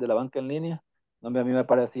línea, de la banca en línea, no hombre, a mí me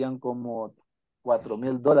parecían como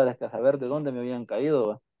 $4,000 que a saber de dónde me habían caído,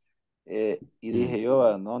 ¿va? Y Mm. dije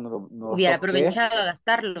yo, no los Hubiera toqué. aprovechado a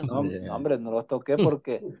gastarlo. No, hombre, no los toqué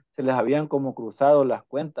porque se les habían como cruzado las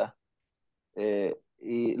cuentas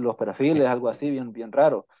y los perfiles, algo así, bien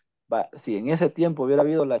raro. Si en ese tiempo hubiera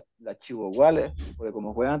habido la Chivo Wallet, porque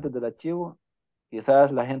como fue antes del archivo,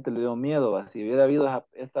 quizás la gente le dio miedo. Si hubiera habido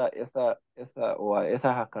o a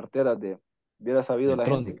esas carteras hubiera sabido la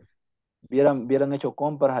gente, Electrónica. vieran hecho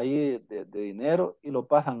compras ahí de dinero y lo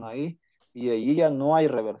pasan ahí y allí ya no hay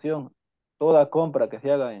reversión. Toda compra que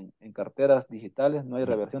se haga en carteras digitales no hay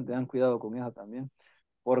reversión, tengan cuidado con eso también.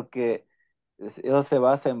 porque eso se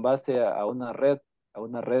basa en base a una red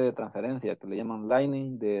de transferencia que le llaman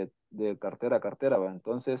Lightning de cartera a cartera, ¿va?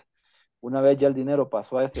 Entonces, una vez ya el dinero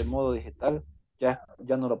pasó a ese modo digital, ya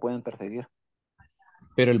no lo pueden perseguir.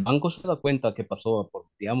 Pero el banco se da cuenta que pasó, por,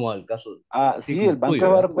 digamos, al caso, así Sí, como el el banco tuyo, se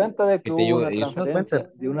va a ¿verdad? dar cuenta de que Que te hubo llegó, una ellos se dan cuenta,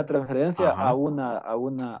 transferencia, de una transferencia ajá, a una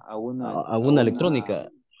electrónica, a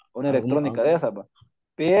una a electrónica un- de esa, ¿va?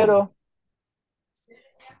 Pero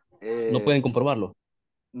no eh, pueden comprobarlo.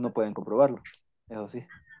 no pueden comprobarlo, eso sí.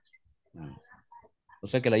 O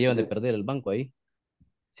sea que la llevan de Porque perder el banco ahí.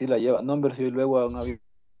 sí la lleva, no, hombre, si luego han habido.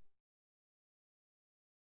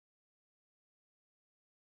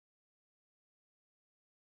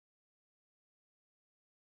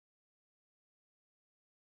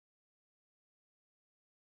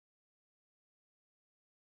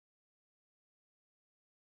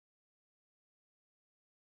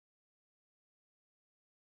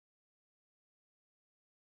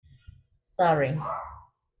 Sorry.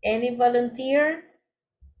 Any volunteer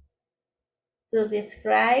to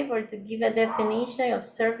describe or to give a definition of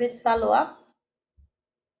service follow-up?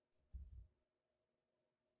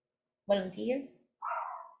 Volunteers?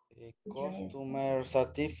 Customer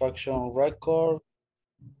satisfaction record.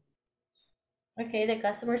 Okay, the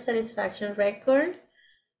customer satisfaction record.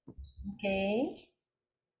 Okay.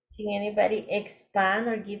 Can anybody expand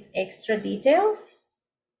or give extra details?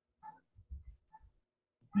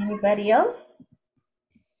 Anybody else?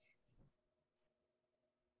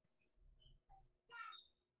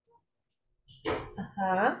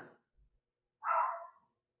 Uh-huh.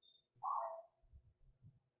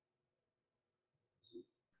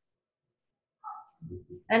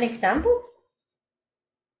 An example?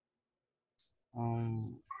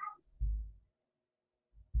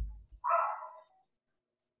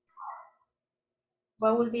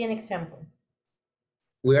 What would be an example?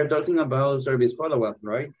 We are talking about service follow-up,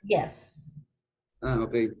 right? Yes.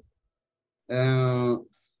 Okay. For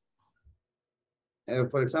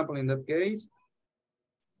example, in that case,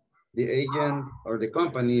 the agent or the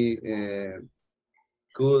company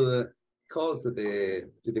could call to the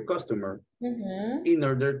customer in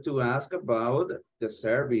order to ask about the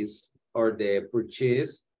service or the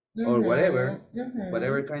purchase or whatever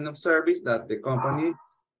kind of service that the company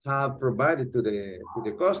have provided to the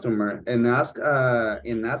customer, and ask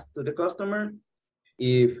to the customer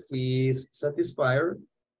if he is satisfied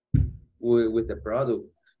with the product,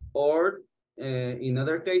 or in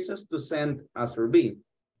other cases to send a survey.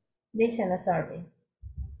 They send a survey.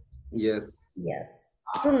 Yes. Yes.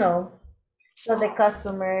 To know. So the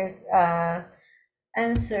customers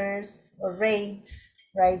answers or rates,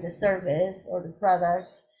 right, the service or the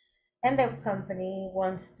product, and the company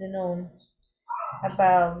wants to know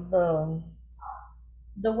about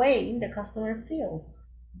the way the customer feels,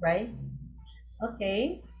 right?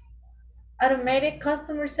 Okay. Automated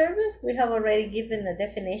customer service, we have already given a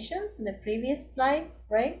definition in the previous slide,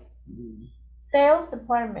 right? Sales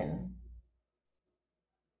department.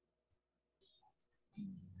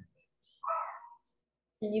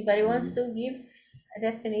 Anybody wants to give a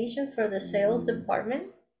definition for the sales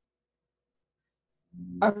department?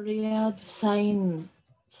 Area design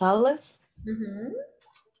sales.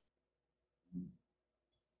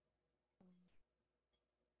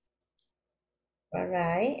 All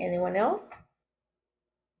right, anyone else?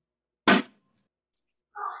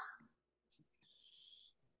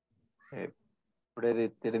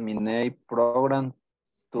 Predeterminate program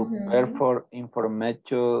to perform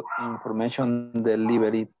information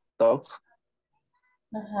delivery tasks.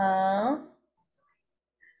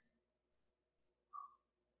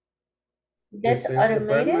 That's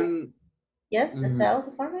automated? Yes, the sales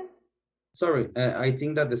department? Sorry, I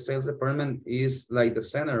think that the sales department is like the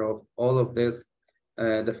center of all of these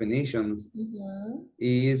definitions.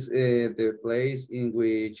 Is the place in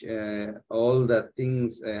which all the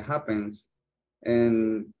things happens,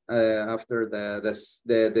 and after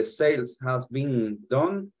the sales has been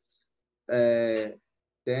done,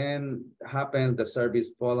 then happens the service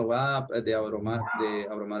follow-up, the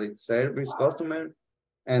automatic service customer,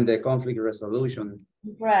 and the conflict resolution.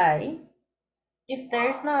 Right. If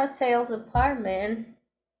there's not a sales department,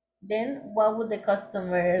 then what would the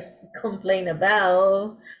customers complain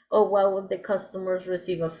about, or what would the customers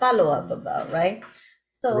receive a follow-up about, right?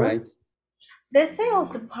 So right. The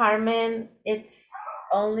sales department, it's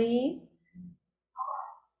only,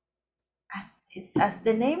 as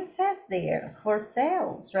the name says there, for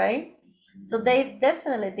sales, right? So they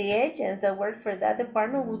definitely, the agents that work for that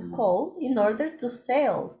department would call in order to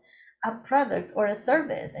sell a product or a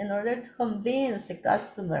service, in order to convince the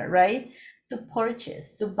customer, right, to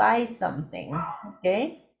purchase, to buy something,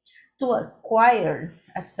 okay, to acquire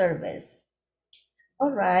a service. All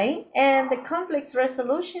right, and the conflicts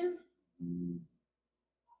resolution.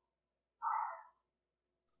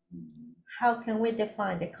 How can we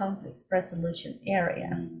define the conflicts resolution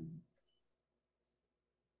area?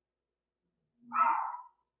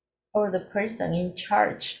 Or the person in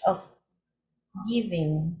charge of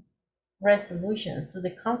giving resolutions to the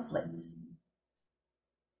conflicts.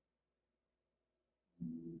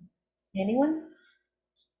 Anyone?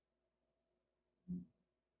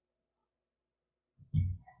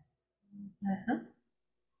 Uh-huh.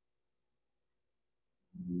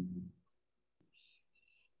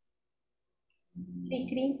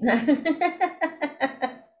 Cri-cri.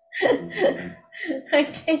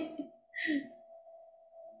 Okay.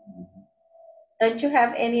 Don't you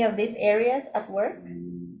have any of these areas at work?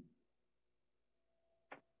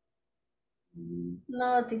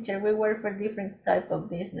 No, teacher, we work for different type of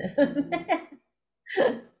business.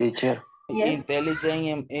 Teacher. Yes.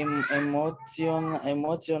 Intelligent, emotional,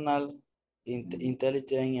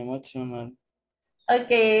 intelligent, emotional.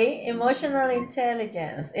 Okay, emotional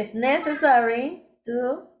intelligence is necessary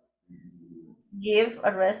to give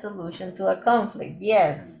a resolution to a conflict.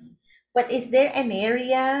 Yes. But is there an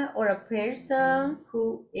area or a person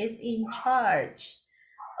who is in charge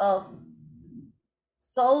of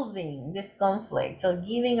solving this conflict or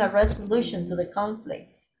giving a resolution to the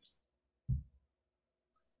conflicts?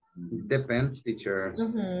 Depends, teacher.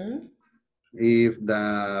 Mm-hmm. If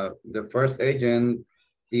the first agent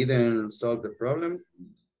didn't solve the problem,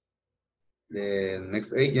 the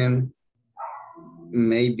next agent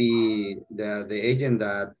may be the agent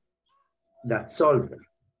that solved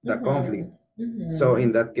the conflict. So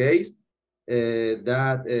in that case,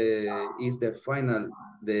 that is the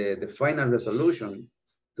final resolution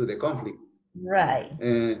to the conflict. Right.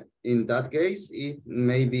 In that case, it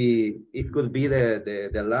could be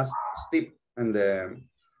the last step in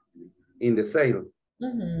the sale.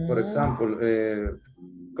 For example,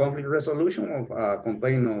 conflict resolution of a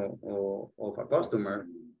complaint of a customer.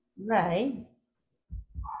 Right.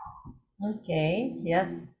 Okay.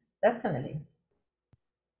 Yes, definitely.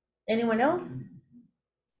 Anyone else?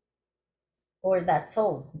 Or that's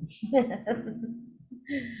all?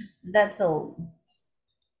 That's all.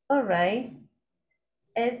 All right.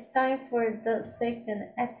 It's time for the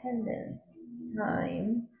second attendance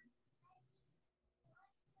time.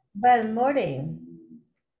 Good morning.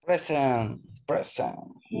 Present.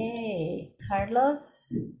 Hey,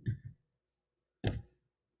 Carlos.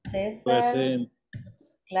 Cesar. Present.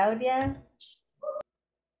 Claudia.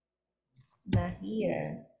 Not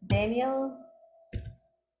here. Daniel.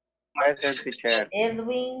 Present, teacher.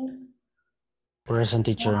 Edwin. Present,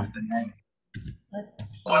 teacher.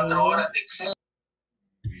 Okay.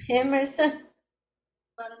 Emerson.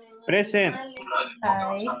 Present.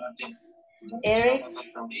 Hi. Eric.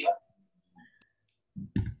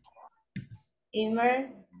 Emer.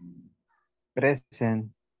 Present.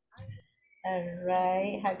 All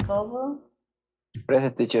right. Jacobo.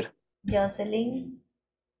 Present, teacher. Jocelyn.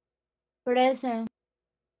 Present.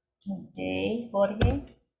 Okay. Jorge.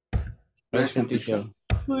 Present, teacher.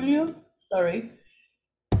 Julio. Sorry.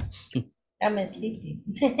 I'm sleepy.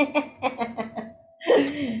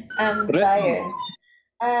 I'm tired.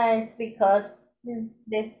 It's because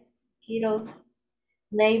this kiddos,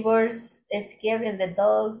 neighbors, scaring the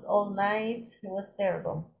dogs all night. It was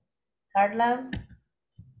terrible. Carla.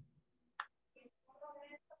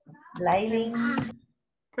 Lailing.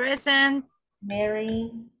 Present.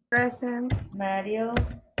 Mary. Present. Mario.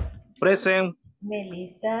 Present.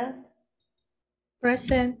 Melissa.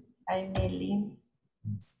 Present. Aimeli.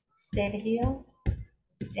 Sergio.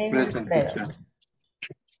 And Present, Alfredo. teacher.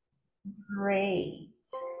 Great.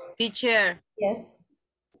 Teacher, Yes.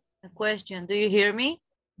 a question. Do you hear me?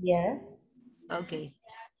 Yes. Okay.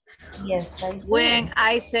 Yes, I do. When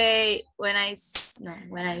I say, when I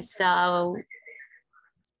saw,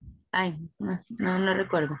 no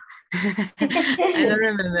recuerdo. I don't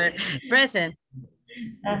remember. Present.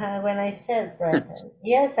 When I said present.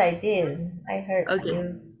 Yes, I did. I heard Okay.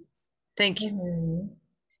 you. Thank you.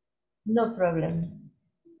 No problem.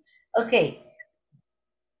 Okay.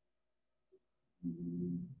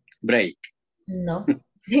 Break. No.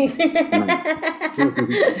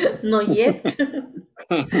 No yet.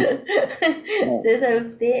 César,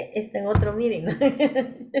 usted está en otro meeting.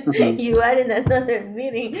 You are in another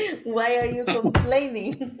meeting. Why are you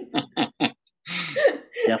complaining?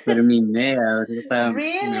 Ya terminé, a ver si está,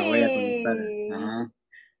 me voy a conectar. Really? Ajá.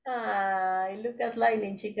 Look at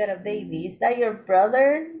Lylin, she got a baby. Is that your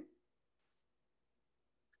brother?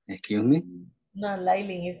 Excuse me. No,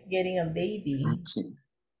 Lylin is getting a baby. Sí.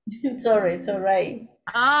 Sorry, it's all right.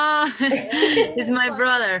 Oh, it's my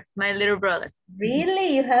brother, my little brother.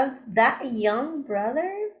 Really? You have that young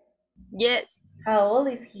brother? Yes. How old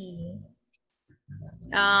is he?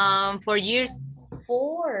 4 years.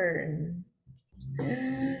 4.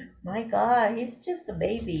 My God, he's just a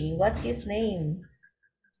baby. What's his name?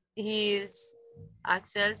 He's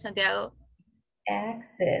Axel Santiago.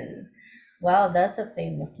 Axel. Wow, that's a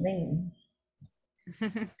famous name.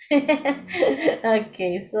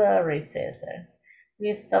 Okay, sorry, Cesar.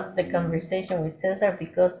 We stopped the conversation with Cesar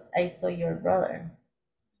because I saw your brother.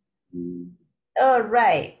 All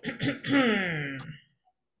right.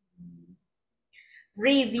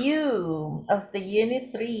 Review of the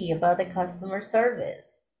Unit 3 about the customer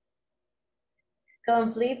service.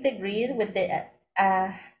 Complete the grid with the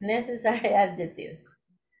necessary adjectives.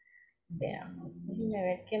 Veamos, déjenme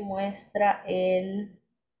ver qué muestra el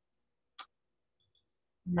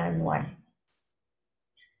manual.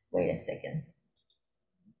 Wait a second.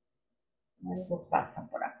 Algo pasa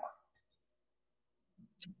por acá.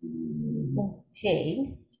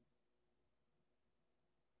 Okay.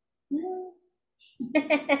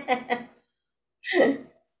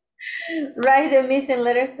 Write the missing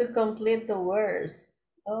letters to complete the words.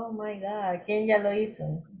 Oh my God, ¿quién ya lo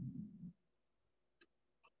hizo?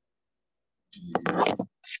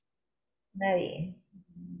 Nadie.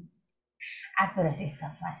 Pero así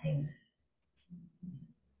está fácil.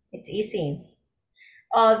 It's easy.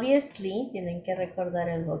 Obviously, tienen que recordar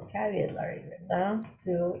el vocabulary, ¿verdad?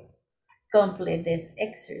 To complete this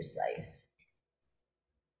exercise.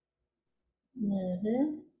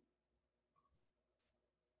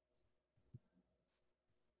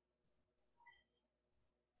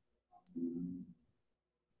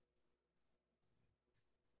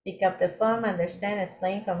 Pick up the phone, understand,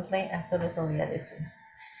 explain, complain, eso les voy a decir.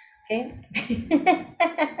 Okay?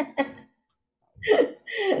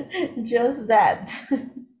 Just that.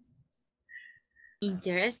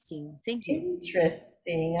 Interesting. Thank you.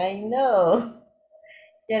 Interesting, I know.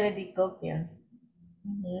 Ya le di copia.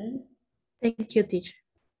 Thank you, teacher.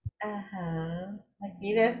 Ajá.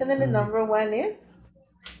 Aquí definitely number 1 is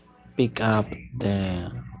Pick up the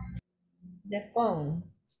phone.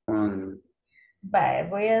 Vale,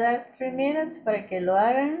 voy a dar 3 minutes para que lo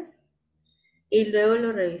hagan y luego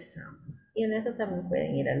lo revisamos. Y en eso también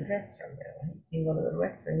pueden ir al restroom, ¿verdad? You can go to the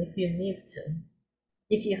restroom if you need to.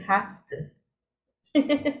 If you have to.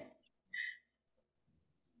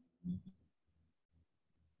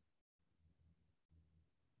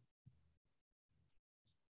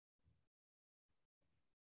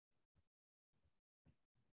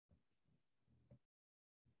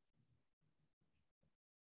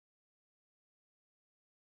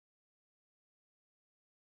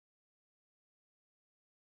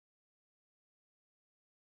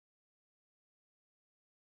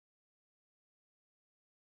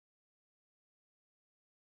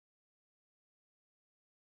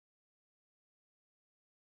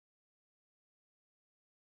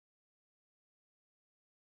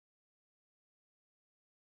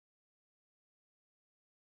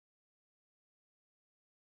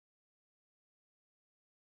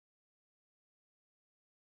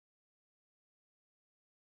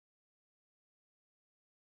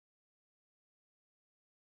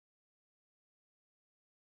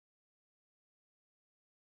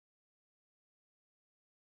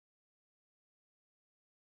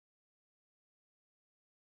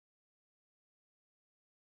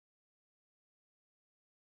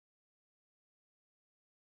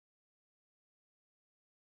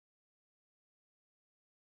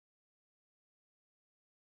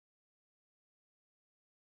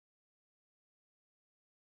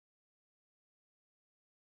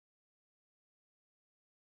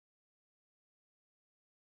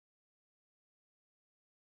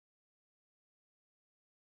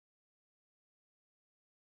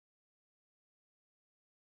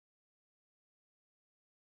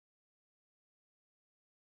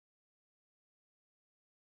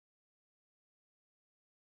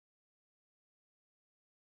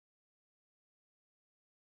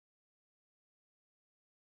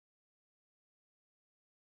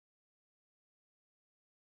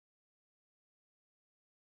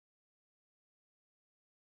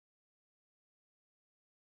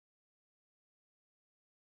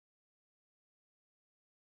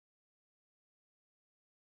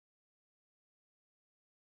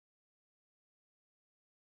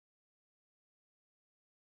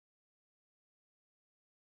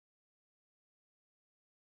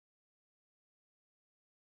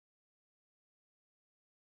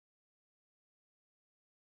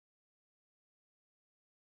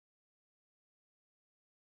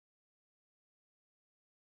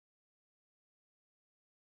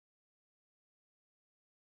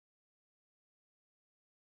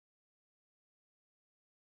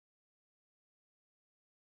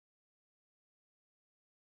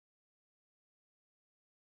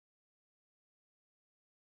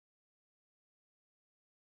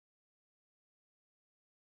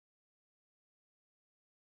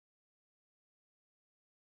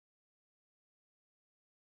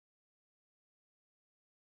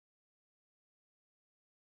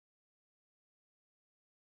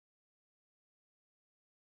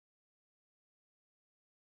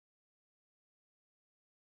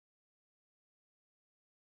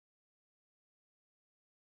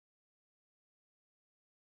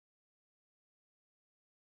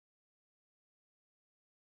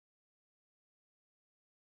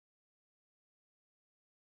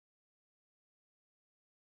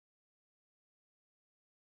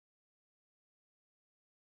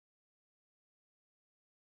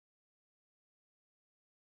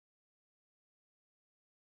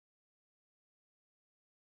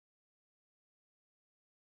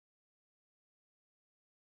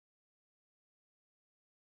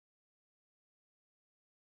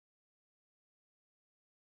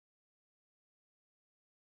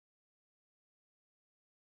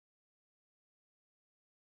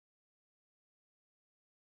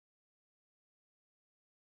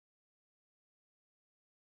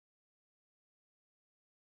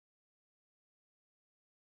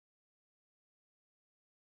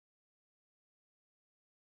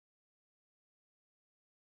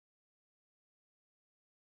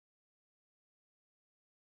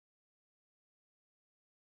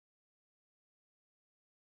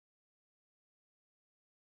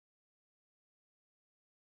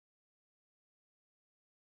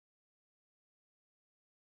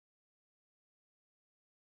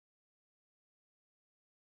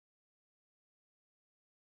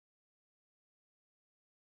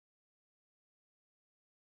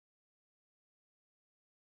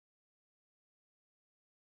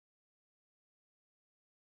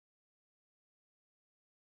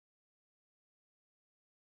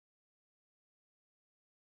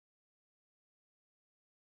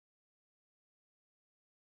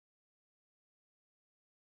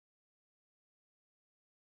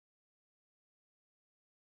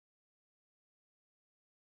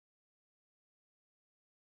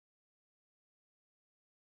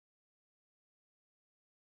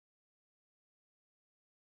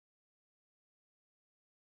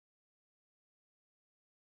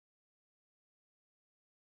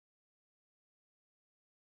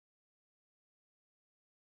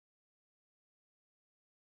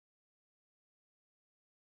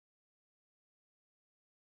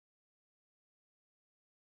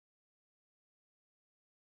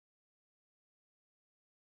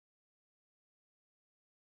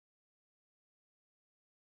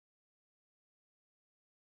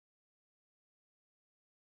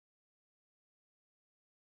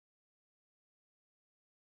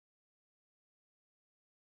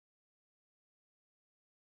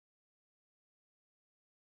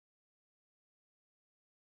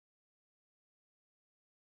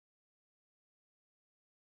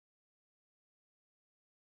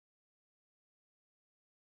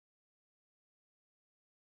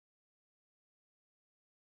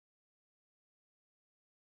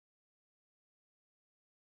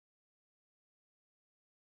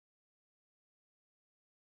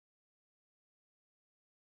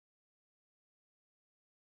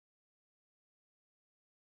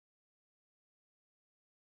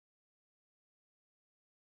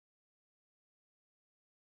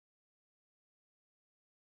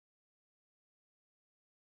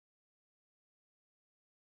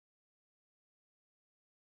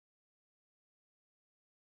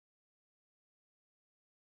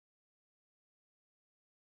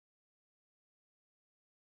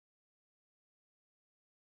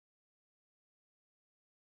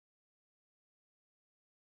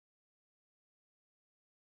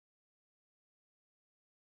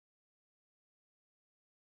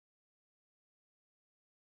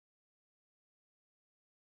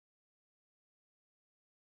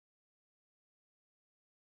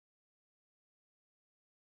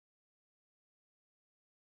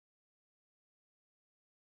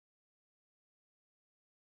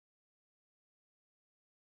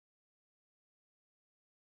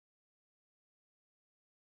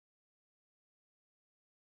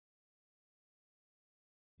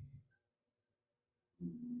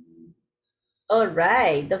 All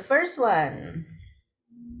right, the first one.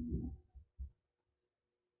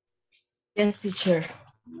 Yes, teacher.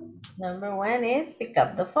 Number one is pick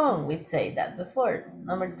up the phone. We say that before.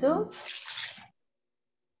 Number two,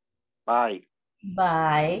 Buy.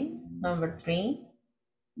 buy. Number three,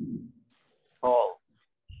 Call.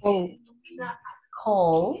 Oh,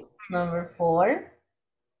 call. Number four,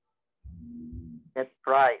 Get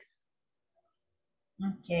price.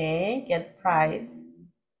 okay, get price.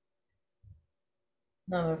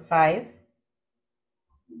 Number five,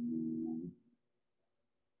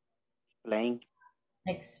 Explain.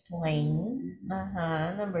 explain.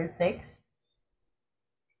 Number six,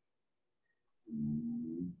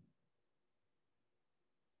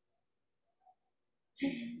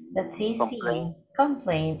 that's easy. Complain.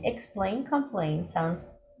 Complain, explain, complain. Sounds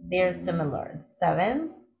very similar.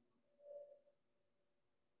 Seven,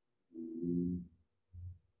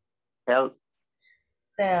 Help.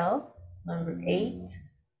 sell. Number eight,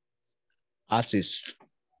 Assist.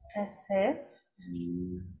 assist.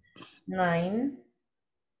 Nine,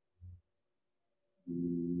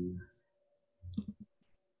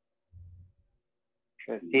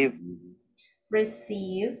 Receive.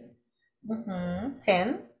 receive.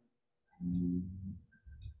 10,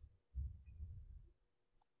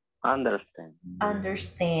 Understand.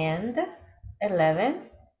 understand. 11,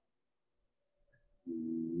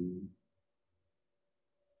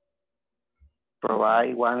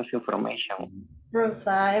 Provide one's information.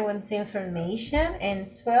 provide one's information.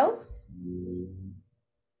 And 12,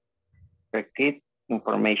 Receive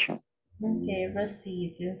information. okay,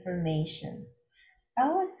 receive information. That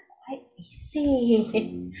was quite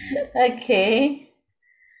easy. Okay.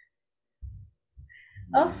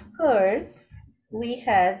 Of course, we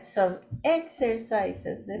had some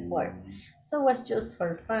exercises before. So it was just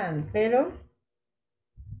for fun, pero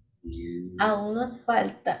aún nos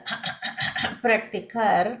falta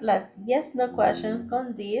practicar las yes no questions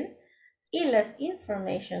con did y las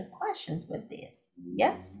information questions with did.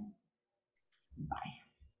 Yes? Bye.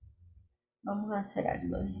 Vamos a hacer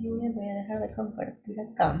algo. Voy a dejar de compartir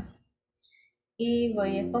acá. Y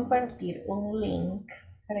voy a compartir un link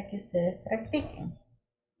para que ustedes practiquen.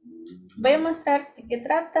 Voy a mostrar de qué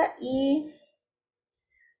trata y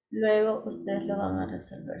luego ustedes lo van a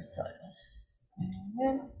resolver solos. A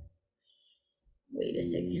ver. Wait a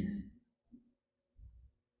second.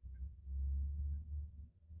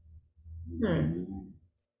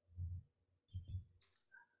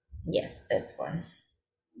 Yes, this one.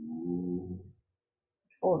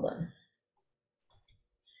 Hold on.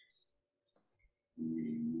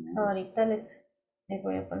 Ahorita les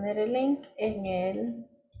voy a poner el link en el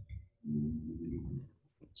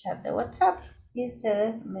chat de WhatsApp y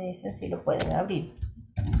ustedes me dicen si lo pueden abrir.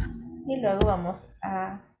 Y luego vamos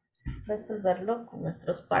a resolverlo con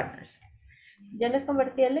nuestros partners. ¿Ya les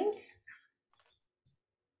convertí el link?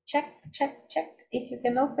 Check, check, check if you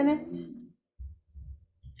can open it.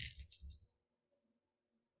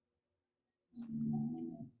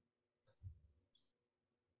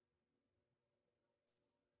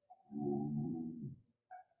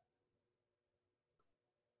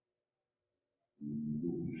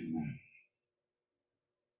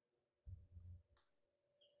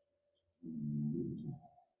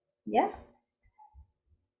 Yes?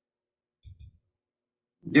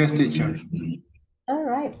 Yes, teacher. All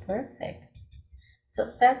right, perfect.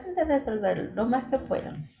 So, traten de resolverlo lo más que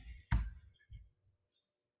puedan.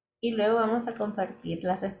 Y luego vamos a compartir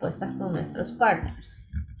las respuestas con nuestros partners.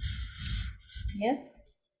 Yes?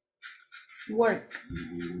 Work.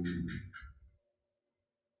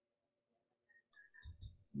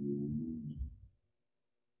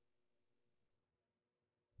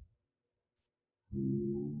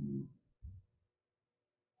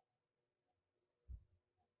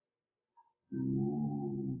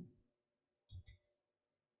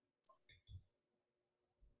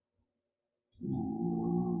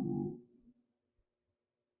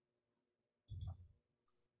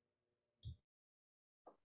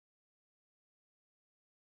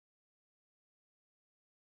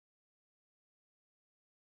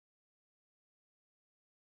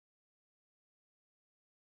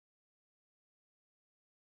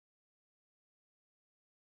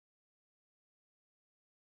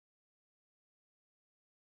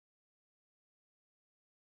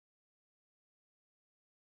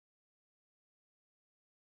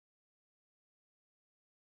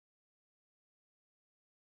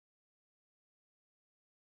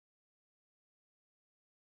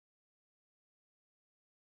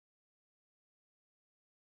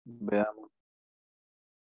 Veamos.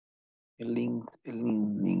 El link,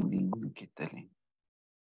 aquí está el link.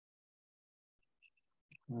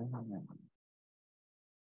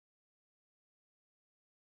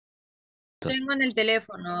 Tengo en el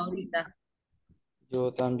teléfono ahorita.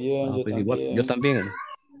 Yo también, yo Pues igual, yo también. también.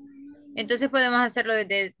 Entonces podemos hacerlo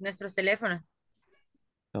desde nuestros teléfonos.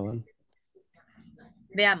 Cabal.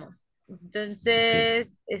 Veamos. Ok.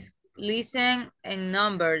 Entonces, es listen and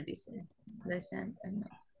number, dice. Listen and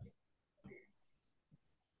number.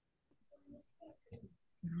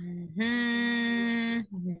 Ujú.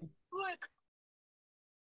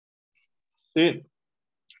 Sí.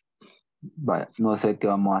 Vaya, no sé qué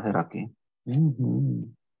vamos a hacer aquí.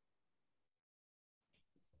 Ujú.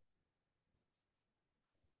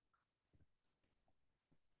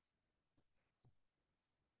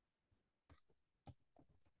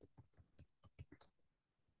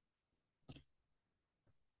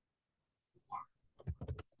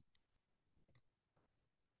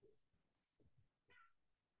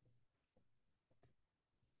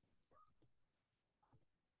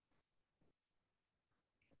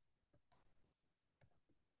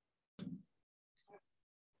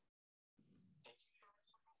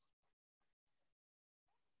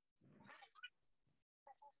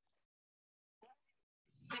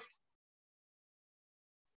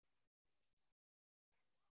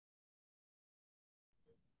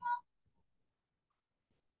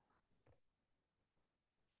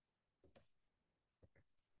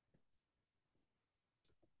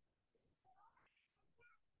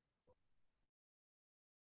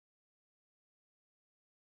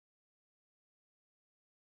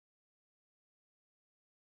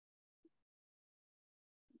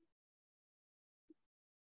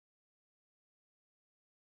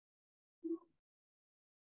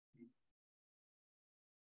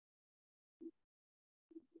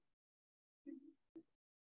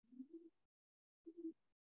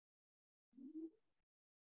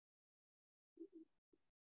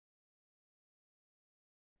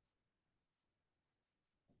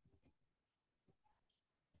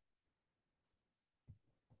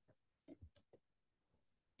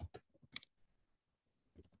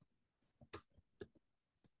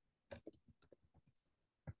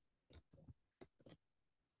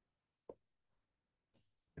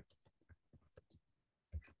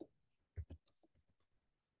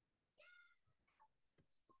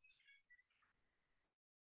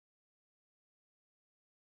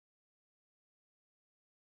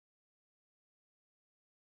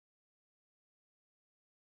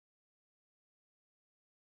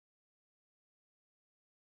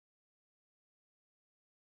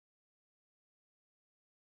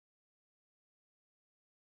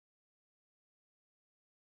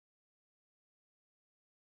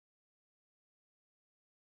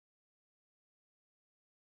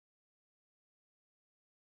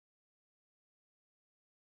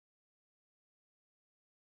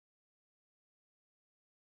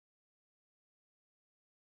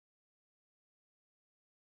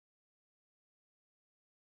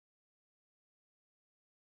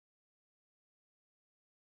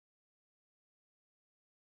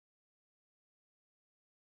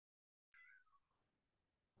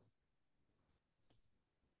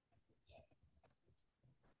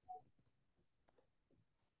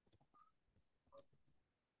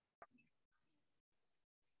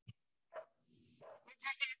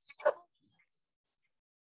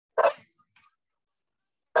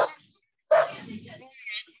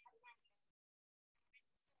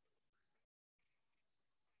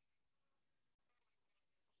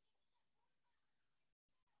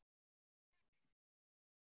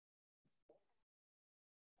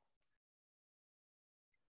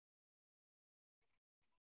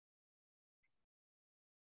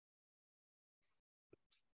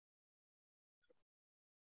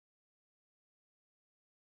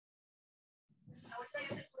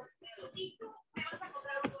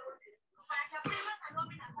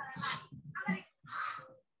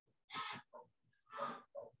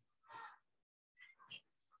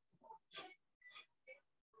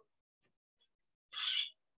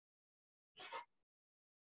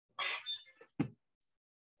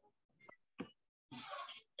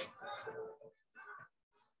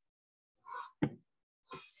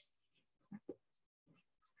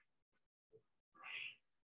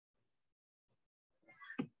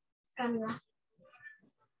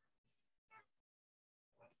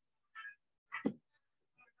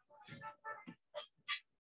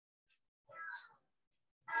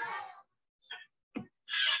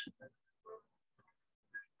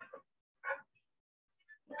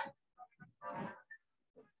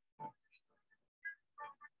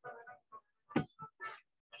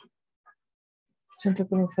 Siento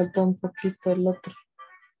que me falta un poquito el otro.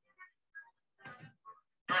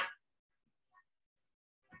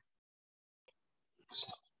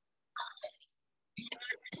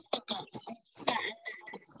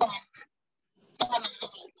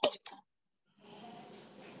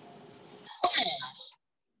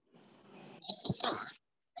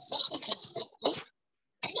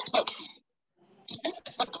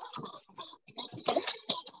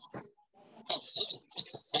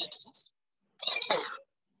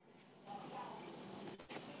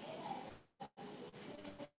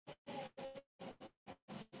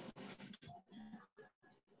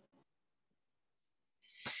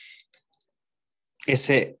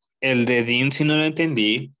 Ese, el de Dean, si no lo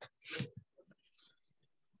entendí,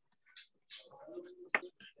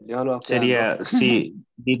 Déjalo queda en sería, rojo. sí,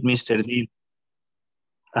 did Mr. Dean.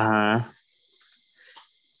 Ajá.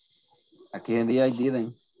 Aquí en día I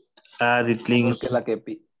didn't. Ah, did Link. Porque la que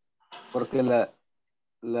porque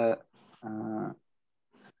la ah,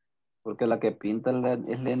 porque la que pinta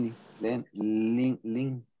es Lenny.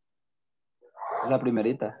 Lin. Es la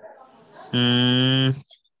primerita. Mm,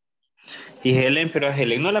 y Helen, pero a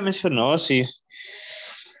Helen no la mencionó, sí.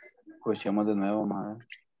 Escuchemos de nuevo, madre.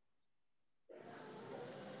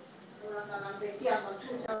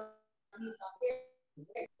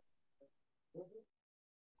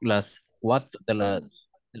 Las cuatro, de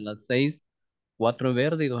las 6, 4 en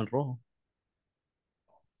verde y 2 en rojo.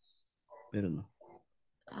 Pero no,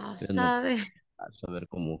 Ah, pero no, sabe. a saber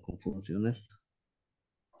cómo funciona esto.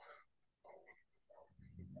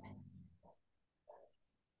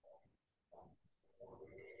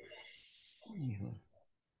 Hijo.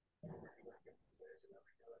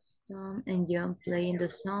 Tom and John play in the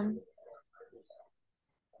sun.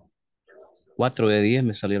 4 de 10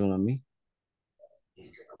 me salieron a mí.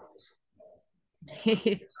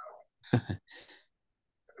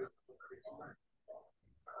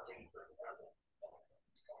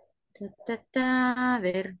 A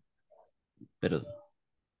ver. Pero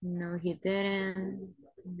No, he didn't.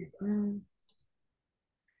 Mhm.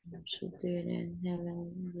 She didn't.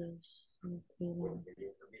 Helen, yes, she didn't.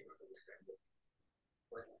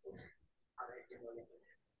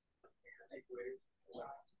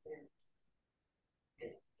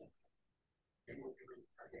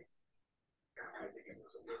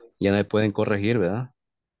 ya me pueden corregir, ¿verdad?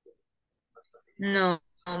 No,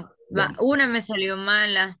 Ya. una me salió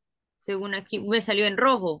mala, según aquí, me salió en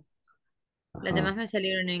rojo. Las Ajá. demás me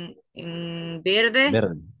salieron en verde,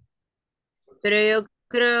 Verde. pero yo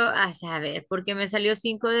creo, a saber, porque me salió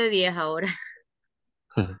 5 de 10 ahora.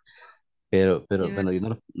 Pero Y bueno, y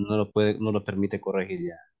no lo permite corregir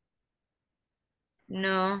ya.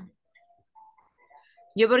 no,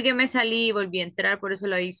 yo porque me salí y volví a entrar, por eso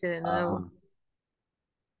lo hice de nuevo. Ajá.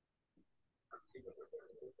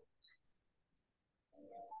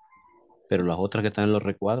 Pero las otras que están en los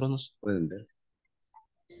recuadros no se pueden ver.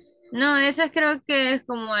 No, esas creo que es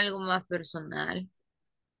como algo más personal.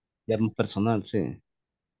 Ya es más personal, sí.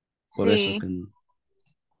 Por eso Sí, que no.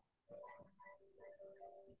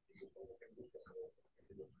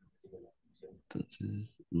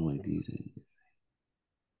 Entonces, no hay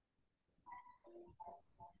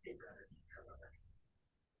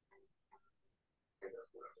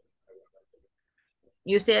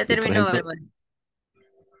y usted ya Yo, por terminó, ejemplo, Álvaro.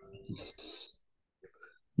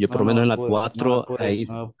 yo por No, lo menos en no la pude, no la 4 pude. ahí,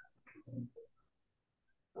 No.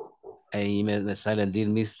 ahí me sale el Dear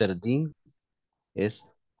Mr. Dean. Es,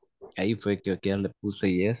 ahí fue que ya le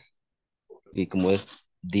puse yes. Y como es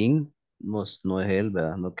Dean, no es él,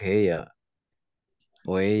 ¿verdad? No que ella,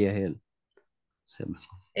 o ella es él. Se llama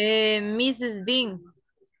Mrs. Dean,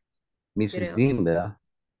 Mrs. creo. Dean, ¿verdad?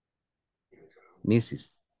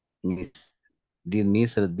 Mrs. Miss, Dear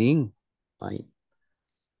Mr. Dean. Ay,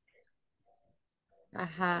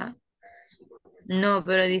 Ajá. No,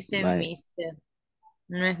 pero dice vaya. Mister,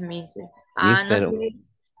 no es Mrs. Ah, no sé. Mister,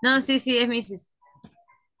 No, sí, sí, es Mrs.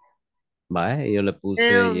 vaya, y yo le puse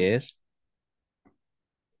Pero, yes,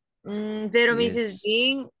 pero Mrs. yes.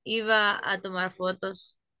 Dean iba a tomar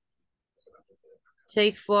fotos,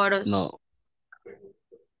 take photos. No,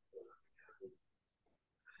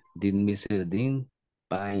 Did Mr. Dean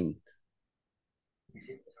paint?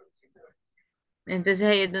 Entonces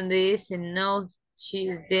ahí es donde dice, no,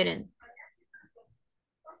 she didn't.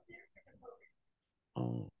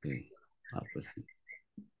 Ok. Ah, pues sí.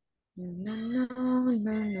 No, no,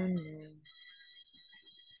 no, no, no.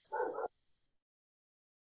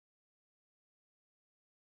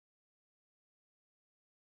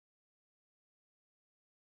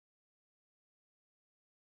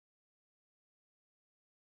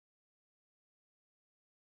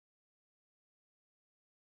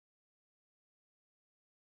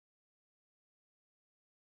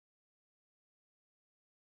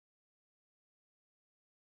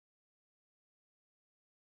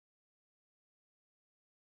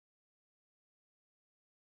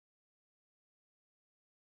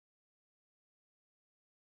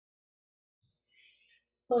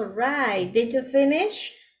 All right, did you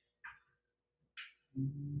finish?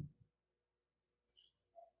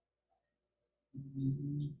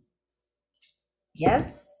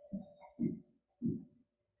 Yes.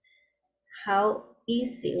 How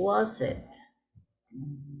easy was it?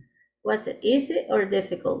 Was it easy or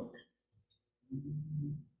difficult?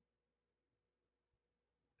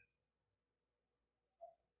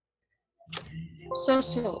 So.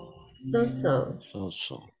 So.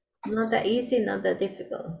 Not that easy, not that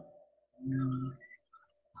difficult.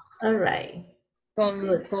 All right.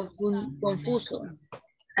 Good. Confuso.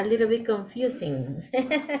 A little bit confusing.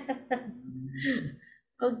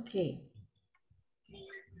 Okay.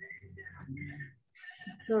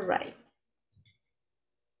 It's all right.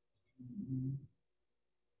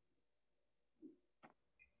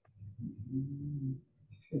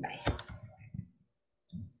 Bye.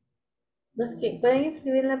 Los que pueden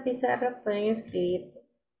escribir en la pizarra pueden escribir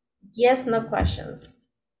yes, no questions.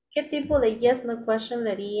 ¿Qué tipo de yes, no question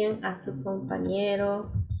le harían a su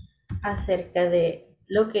compañero acerca de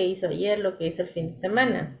lo que hizo ayer, lo que hizo el fin de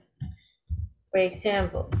semana? For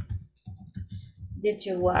example, did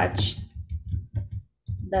you watch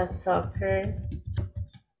the soccer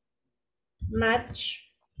match?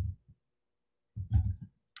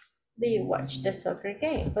 Did you watch the soccer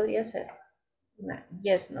game? Podría ser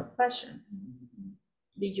yes, no question.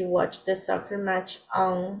 Did you watch the soccer match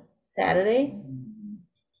on Saturday?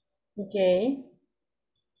 Okay.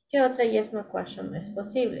 ¿Qué otra yes, no question es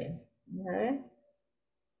posible? A ver.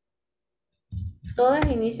 Todas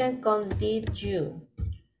inician con did you.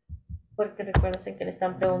 Porque recuerden que le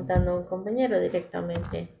están preguntando a un compañero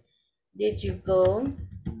directamente. Did you go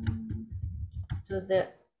to the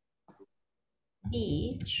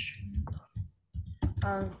beach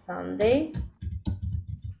on Sunday?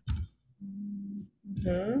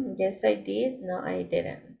 Yes, I did. No, I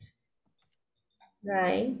didn't.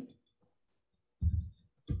 Right?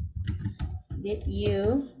 Did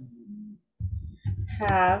you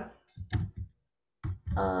have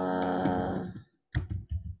a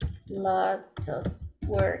lot of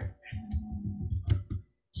work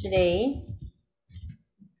today?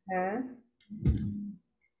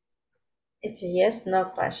 It's a yes, no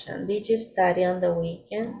question. Did you study on the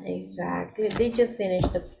weekend? Exactly. Did you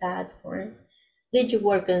finish the platform? Did you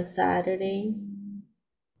work on Saturday?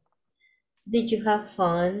 Did you have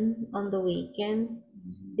fun on the weekend?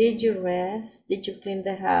 Did you rest? Did you clean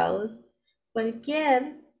the house?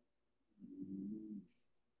 Cualquier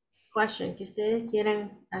question que ustedes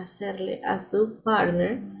quieran hacerle a su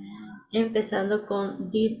partner, empezando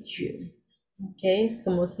con did you. Okay, es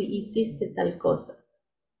como si hiciste tal cosa.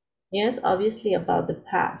 Yes, obviously about the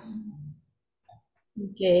past.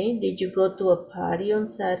 Okay, did you go to a party on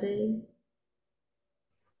Saturday?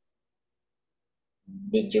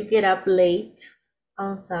 Did you get up late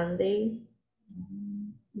on Sunday?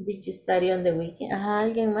 Did you study on the weekend? Ajá,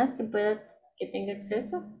 ¿alguien más que tenga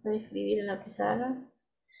acceso? ¿Puede escribir en la pizarra?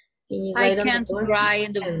 Can you I write on the can't board? write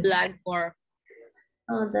in the blackboard.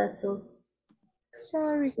 Oh, that's so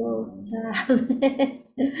Sorry. So sad.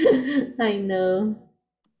 I know.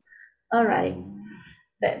 All right.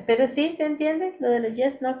 Pero sí, ¿se entiende lo de los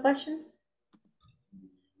yes, no questions?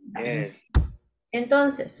 Yes.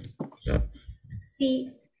 Entonces,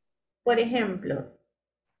 si, por ejemplo,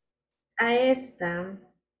 a esta,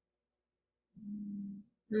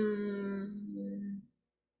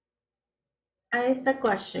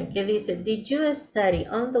 question que dice, did you study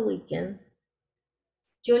on the weekend?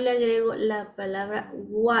 Yo le agrego la palabra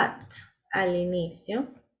what al inicio.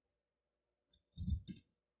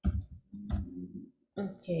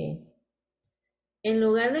 Ok. En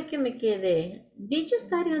lugar de que me quede, did you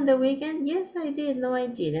study on the weekend? Yes, I did. No, I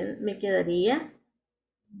didn't. Me quedaría,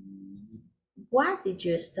 what did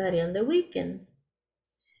you study on the weekend?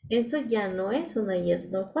 Eso ya no es una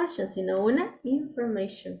yes, no question, sino una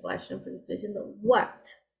information question, porque estoy diciendo what,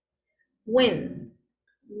 when,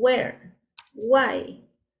 where, why,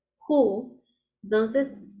 who.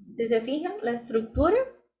 Entonces, si se fijan, la estructura,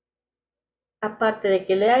 aparte de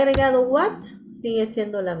que le he agregado what, sigue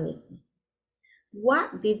siendo la misma.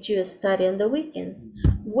 What did you study on the weekend?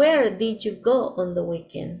 Where did you go on the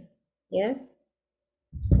weekend? Yes.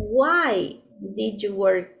 Why did you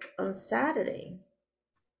work on Saturday?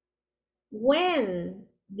 When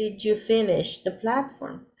did you finish the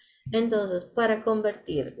platform? Entonces, para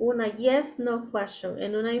convertir una yes, no question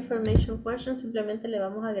en una information question, simplemente le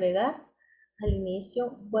vamos a agregar al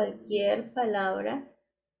inicio cualquier palabra,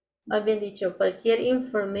 más bien dicho, cualquier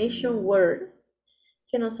information word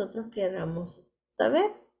que nosotros queramos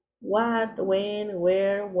saber. What, when,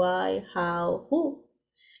 where, why, how, who.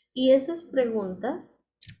 Y esas preguntas,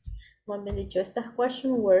 más bien dicho, estas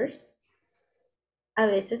question words, a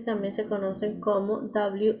veces también se conocen como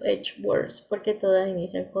WH words, porque todas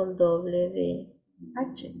inician con WH.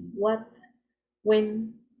 What,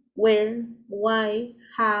 when, where, why,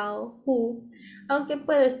 how, who. Aunque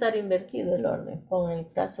puede estar invertido el orden, con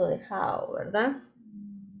el caso de how, ¿verdad?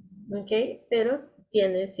 Ok, pero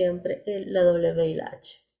tiene siempre la W y la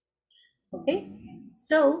H. Ok,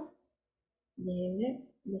 so, Déjenme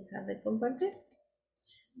dejar de compartir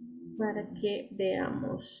para que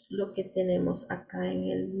veamos lo que tenemos acá en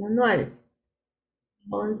el manual.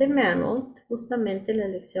 On the manual, justamente la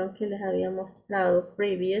lección que les había mostrado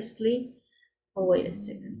previously. Oh, wait a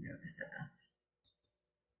second, creo que está acá.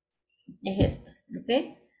 Es esta,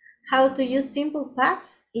 ¿ok? How to use simple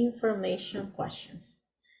past information questions.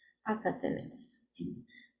 Acá tenemos.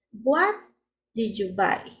 What did you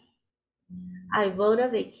buy? I bought a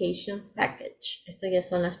vacation package. Esto ya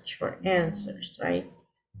son las short answers, right?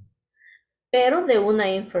 Pero de una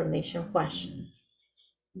information question.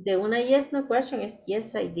 De una yes no question es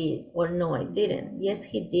yes I did or no I didn't. Yes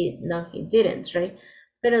he did, no he didn't, right?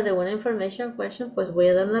 Pero de una information question pues voy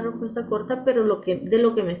a dar una respuesta corta pero de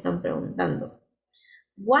lo que me están preguntando.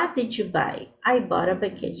 What did you buy? I bought a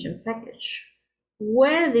vacation package.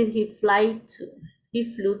 Where did he fly to? He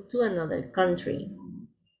flew to another country.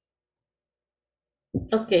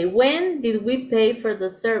 Okay, when did we pay for the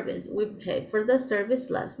service? We paid for the service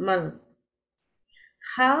last month.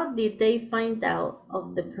 How did they find out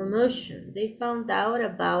of the promotion? They found out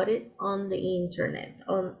about it on the internet,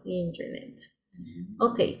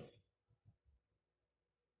 Okay.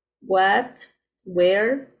 What,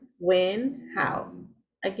 where, when, how.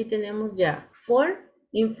 Aquí tenemos ya 4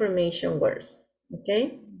 information words,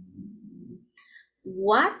 okay?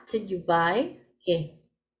 What did you buy? ¿Qué?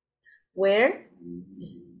 Where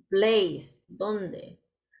is place, ¿dónde?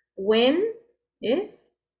 When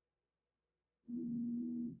is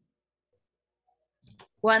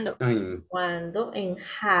 ¿Cuándo? cuándo, and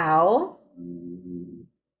how.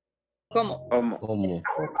 ¿Cómo? ¿Cómo?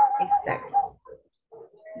 Exactly.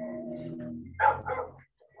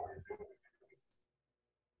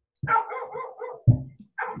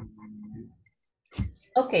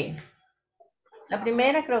 Ok. La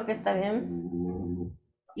primera creo que está bien.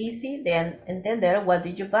 Easy de entender. What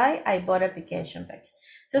did you buy? I bought a vacation package.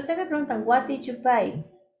 Si ustedes me preguntan, what did you buy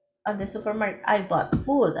at the supermarket? I bought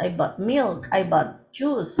food. I bought milk. I bought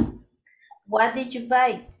juice. What did you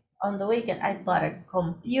buy on the weekend? I bought a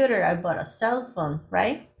computer. I bought a cell phone,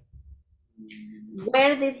 right?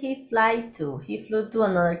 Where did he fly to? He flew to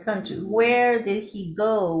another country. Where did he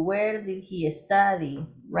go? Where did he study,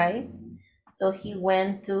 right? So he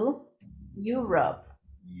went to Europe.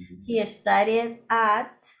 He studied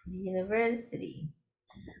at the university.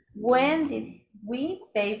 When did we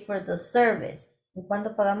pay for the service?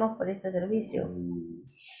 ¿Cuándo pagamos por este servicio?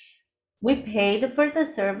 We paid for the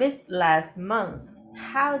service last month.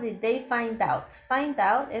 How did they find out? Find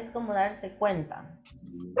out es como darse cuenta.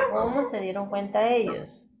 ¿Cómo se dieron cuenta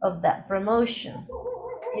ellos of that promotion?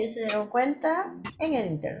 Ellos se dieron cuenta en el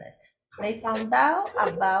internet. They found out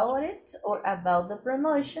about it or about the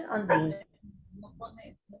promotion on the internet.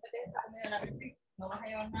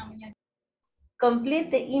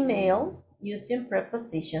 Complete the email using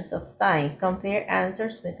prepositions of time. Compare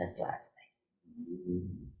answers with a classmate.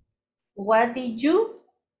 What did you?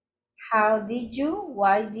 How did you?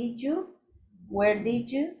 Why did you? Where did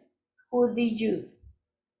you? Who did you?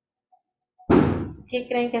 ¿Qué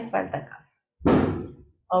creen que falta acá?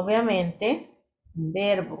 Obviamente,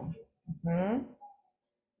 verbo.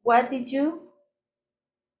 What did you?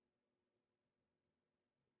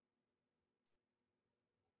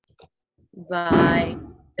 Buy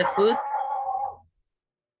the food.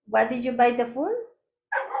 What did you buy the food?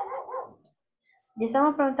 Y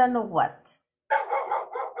estamos preguntando what.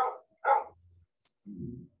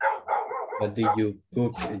 What did you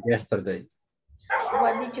cook yesterday?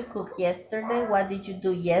 What did you cook yesterday? What did you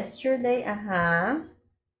do yesterday?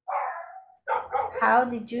 How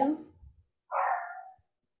did you?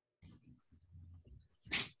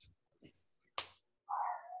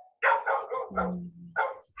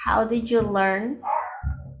 How did you learn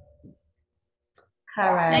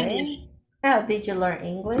karate? English. How did you learn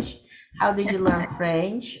English? How did you learn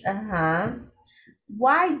French?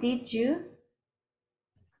 Why did you?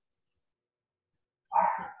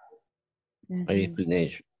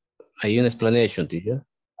 Explanation. Hay una explanation, teacher.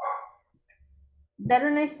 That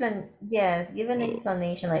an explanation, yes, give an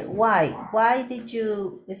explanation like why. Why did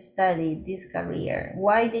you study this career?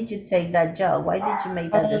 Why did you take that job? Why did you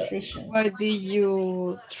make that decision? Why did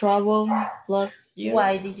you travel last year?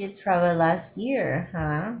 Why did you travel last year?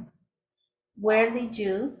 Where did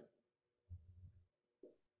you?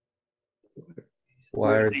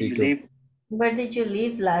 Where did you? Where did you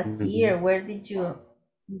live last year? Where did you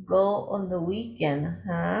go on the weekend?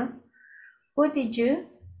 Who did you?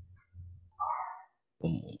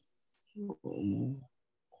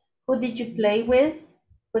 Who did you play with?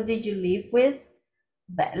 Who did you live with?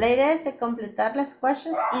 La idea es de completar las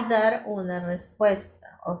questions y dar una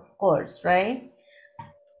respuesta, of course, right?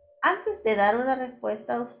 Antes de dar una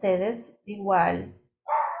respuesta a ustedes, igual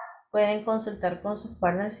pueden consultar con sus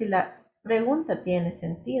partners si la pregunta tiene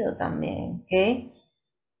sentido también, ¿ok?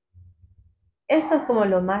 Esto es como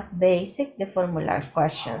lo más basic de formular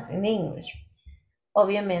questions in English.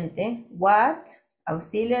 Obviamente, what,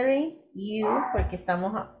 auxiliary, you, porque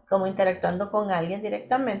estamos como interactuando con alguien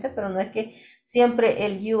directamente, pero no es que siempre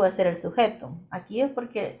el you va a ser el sujeto. Aquí es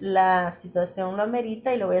porque la situación lo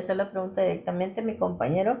amerita y le voy a hacer la pregunta directamente a mi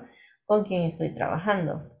compañero con quien estoy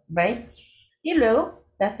trabajando, right? Y luego,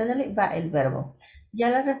 definitely va el verbo. Ya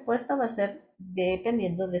la respuesta va a ser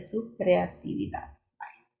dependiendo de su creatividad.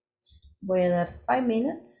 Voy a dar 5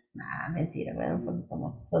 minutes. Nah, mentira, voy a dar un poquito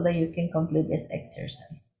más. So that you can complete this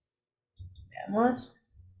exercise. Veamos.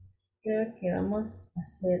 Creo que vamos a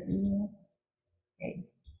hacer okay.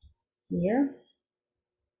 Here.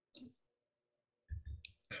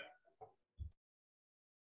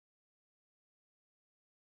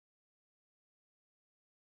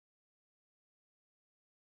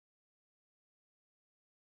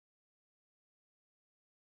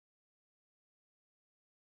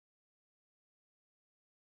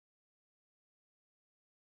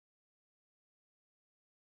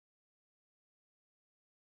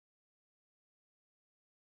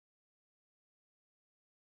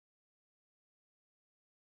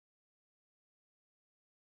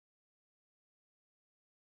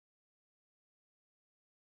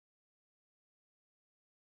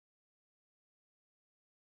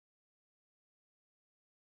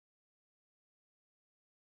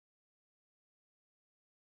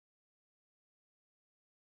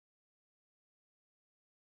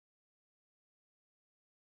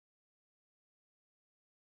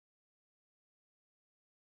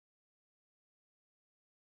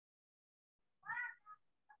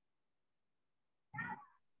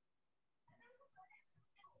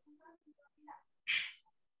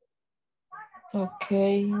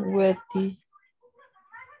 Okay, what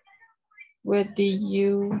did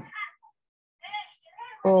you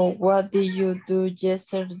or what did you do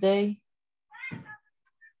yesterday?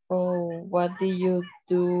 Or what did you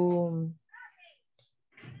do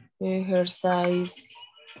exercise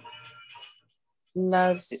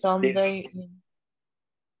last Sunday?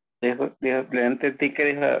 Le entendí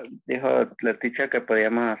que dijo la teacher que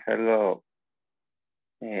podíamos hacerlo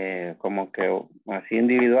como que así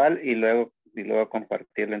individual y luego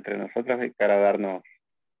compartirlo entre nosotros y para darnos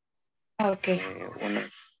una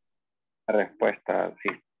respuesta si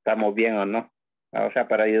estamos bien o no. O sea,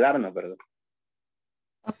 para ayudarnos, ¿verdad?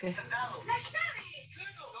 Okay.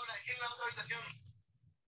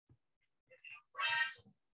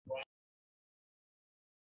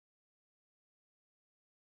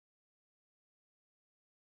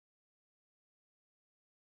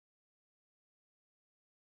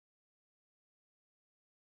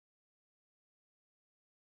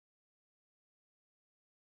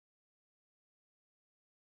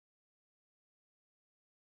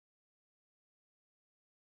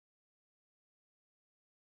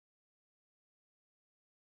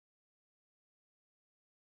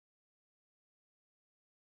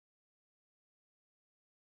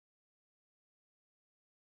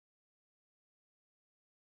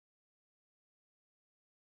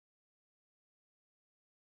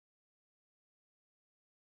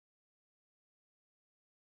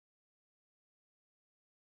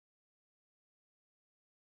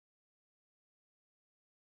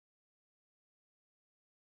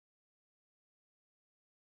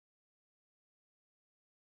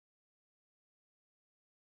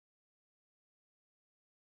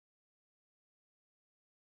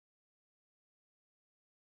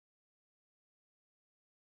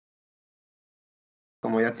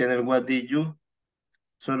 Como ya tiene el what did you,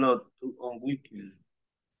 solo to on weekend.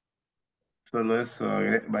 Solo eso,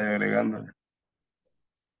 vaya agregándole.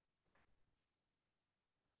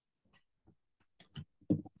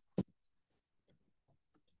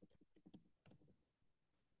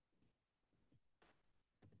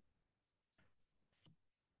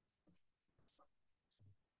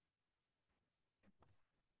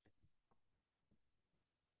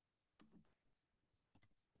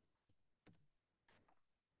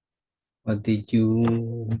 What did you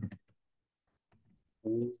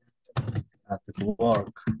do at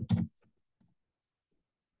work?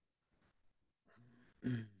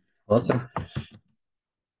 Otro.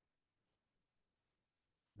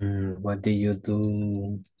 What did you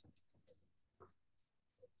do?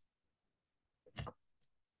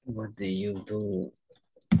 What did you do?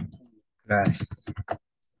 Class.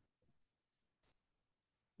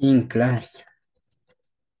 In class.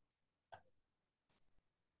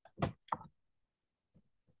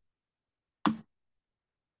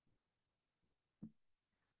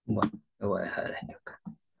 Bueno, lo voy a dejar esto acá.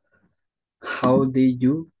 How did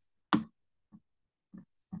you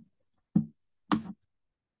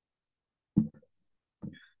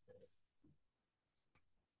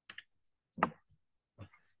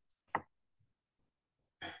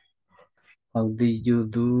how did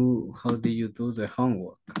you do the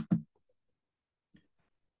homework?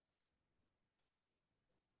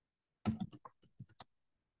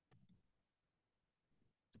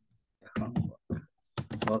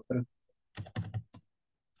 Otro.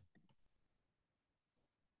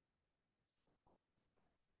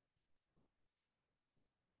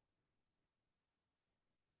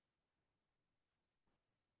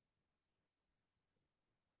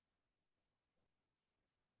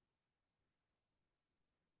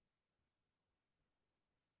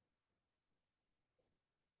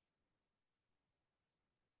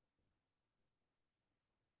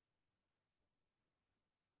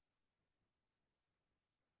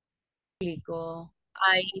 Explico.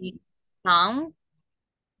 Sang,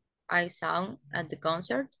 I sang at the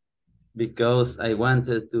concert. Because I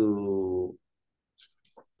wanted to,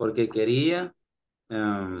 porque quería,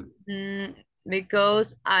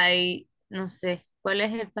 Because I, no sé, ¿cuál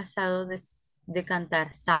es el pasado de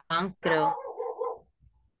cantar? Sang, creo.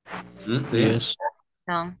 sí, Yes.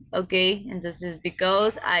 Sang, ok. Entonces,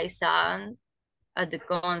 because I sang at the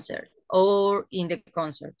concert or in the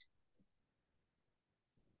concert.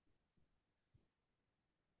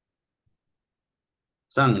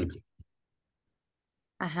 sang,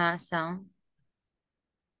 Ajá, sang.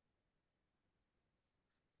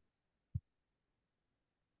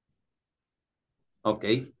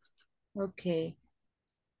 okay. Okay.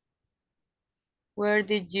 Where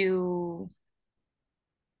did you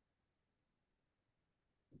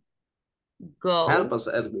Help go? us,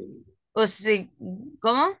 Edwin. O sí,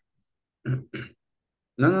 ¿cómo?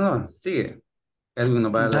 No, no, no, sigue. Edwin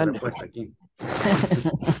nos va a dar la Dale. respuesta aquí.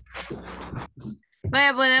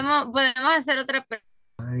 Vaya, podemos hacer otra pregunta.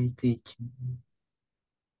 Why did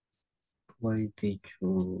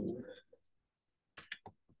you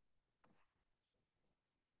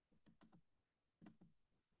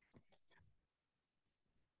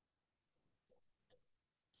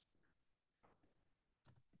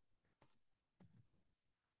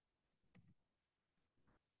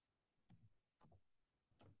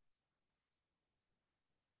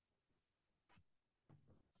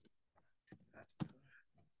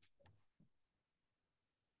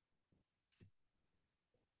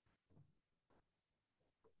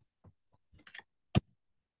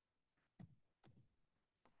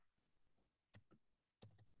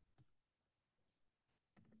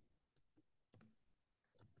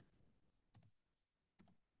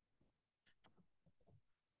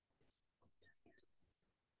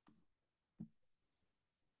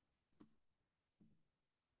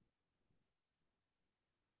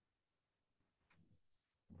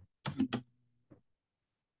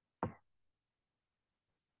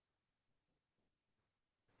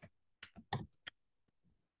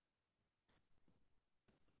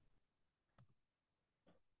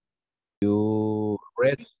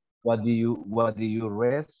Rest. What do you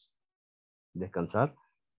rest? Descansar.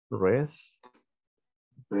 Rest.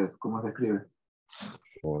 Pues, ¿cómo se escribe?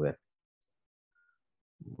 Joder.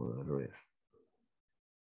 Rest.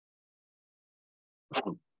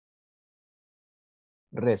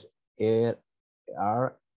 Rest.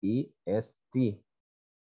 R-E-S-T.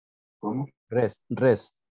 ¿Cómo? Rest.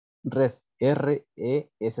 Rest. Rest.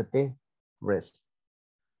 R-E-S-T. Rest.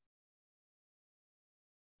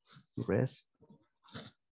 Rest.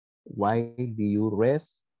 Why do you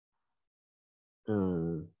rest?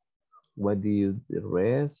 Why do you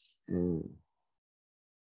rest?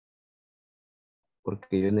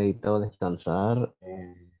 Porque yo necesitaba descansar.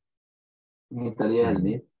 Necesitaría el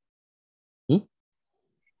día, ¿Mm?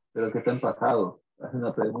 pero que está en pasado. Hace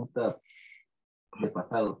una pregunta de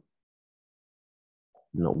pasado.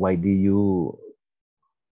 No, why do you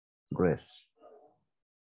rest?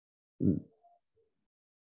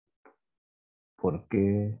 ¿Por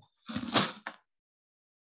qué?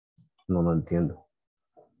 No lo entiendo.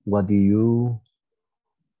 What do you...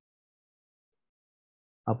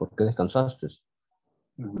 ¿por qué descansaste?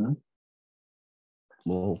 Ujú.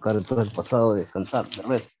 Vamos a buscar entonces el pasado de descansar, de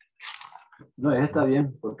rest. No, ya está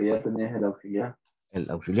bien, porque ya tenés el auxiliar. El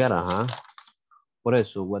auxiliar, ajá. Por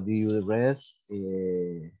eso, what do you rest?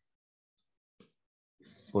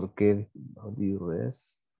 ¿Por qué? How do you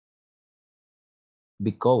rest?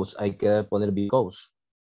 Because, hay que poner because.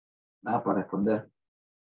 Para responder.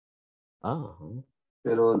 Ajá.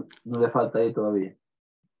 Pero no le falta ahí todavía.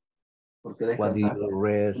 ¿Por qué What do descansar? you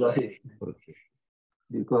rest? Lo ahí. ¿Por qué?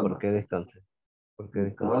 Because ¿Por qué descansas? ¿Por qué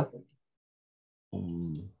descansaste?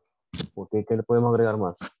 ¿Por qué? ¿Qué le podemos agregar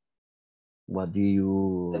más? What do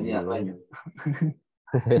you... Tenía sueño.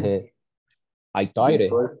 I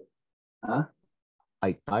tired. ¿Ah?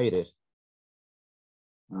 I tired.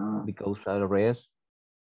 Ah. Because I rest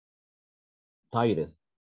tired.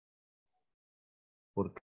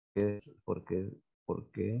 ¿Por qué? ¿Por qué?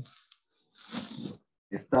 ¿Por qué?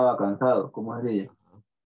 Estaba cansado, ¿cómo sería?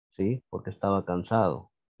 Sí, porque estaba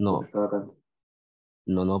cansado. No, Porque estaba cansado.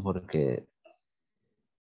 no, porque...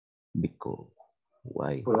 Because...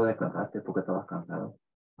 Why? Solo descansaste porque estabas cansado.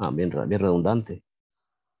 Ah, bien redundante.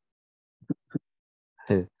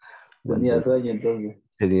 Tenía sueño entonces.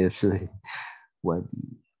 Tenía sueño. What?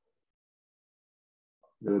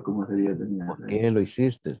 Pero ¿cómo sería? Tenía ¿Por sueño. qué lo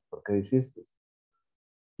hiciste? ¿Por qué lo hiciste?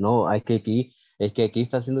 No, es que aquí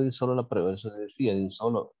está haciendo de un solo la pregunta, eso decía, de un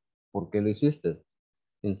solo, ¿por qué lo hiciste?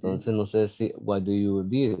 Entonces no sé si, what do you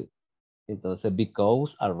did? Entonces,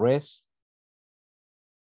 because, arrest.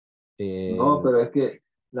 No, pero es que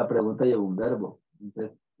la pregunta lleva un verbo.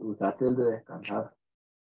 Entonces, usaste el de descansar.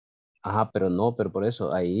 Ajá, pero por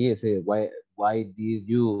eso, ahí ese, why did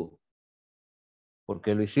you? ¿Por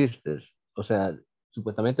qué lo hiciste? O sea,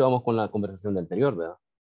 supuestamente vamos con la conversación de anterior, ¿verdad?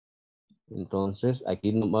 Entonces,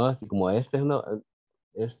 aquí nomás, como esta es una,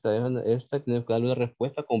 esta tiene que darle una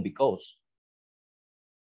respuesta con because.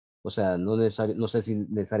 O sea, no sé si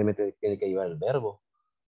necesariamente tiene que llevar el verbo.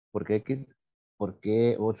 ¿Por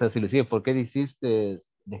qué, o sea, si lo sigue, ¿por qué hiciste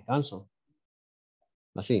descanso?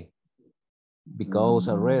 Así. Because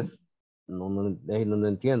arrest. No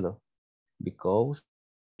entiendo. Because.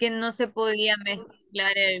 Que no se podía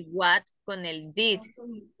mezclar el what con el did.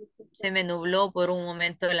 Se me nubló por un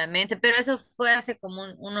momento la mente, pero eso fue hace como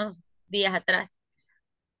unos días atrás.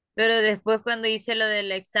 Pero después cuando hice lo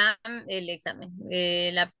del examen,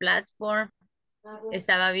 la platform,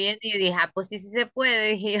 estaba viendo y dije, ah, pues sí, sí se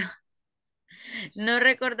puede. Dije yo, no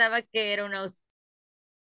recordaba que era una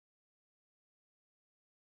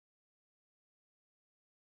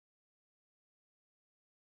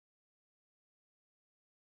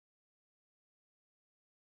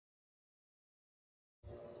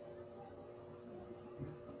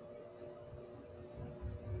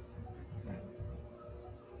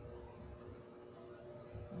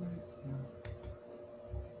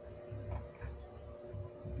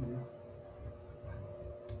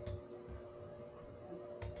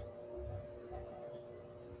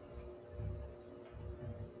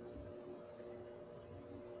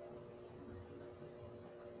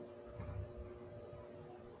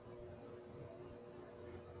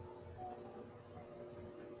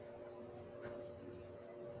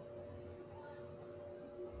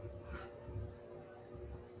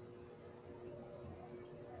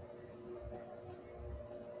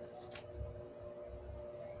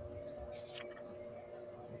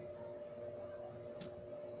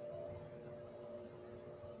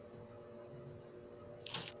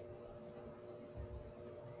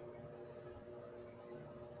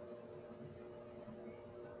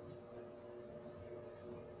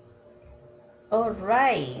All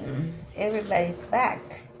right, everybody's back.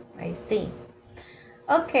 I see.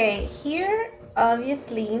 Okay, here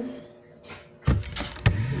obviously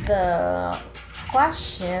the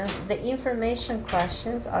questions, the information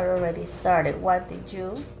questions are already started. What did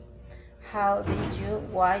you? How did you?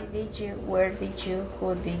 Why did you? Where did you?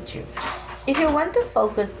 Who did you? If you want to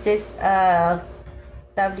focus this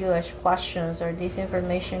WH questions or these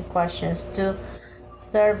information questions to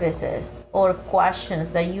services or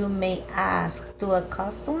questions that you may ask to a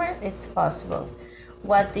customer, it's possible.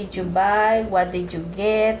 What did you buy? What did you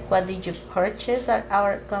get? What did you purchase at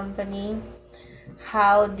our company?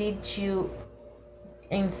 How did you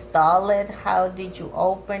install it? How did you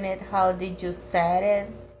open it? How did you set it?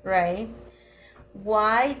 Right?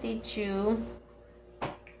 Why did you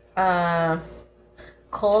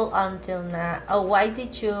call until now? Oh, why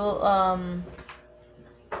did you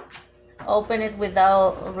open it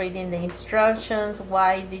without reading the instructions?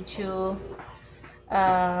 Why did you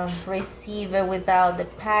receive it without the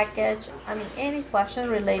package? I mean, any question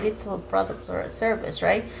related to a product or a service,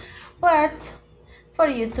 right? But for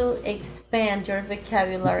you to expand your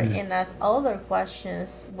vocabulary and ask other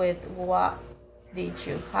questions with what did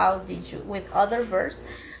you, how did you, with other verbs,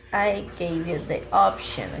 I gave you the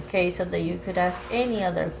option, okay, so that you could ask any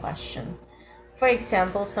other question. For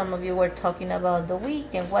example, some of you were talking about the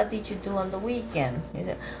weekend. What did you do on the weekend? You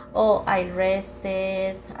said, oh, I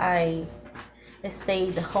rested, I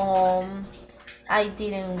stayed home, I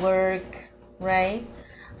didn't work, right?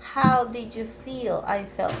 How did you feel? I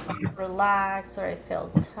felt relaxed or I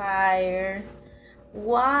felt tired.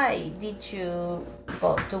 Why did you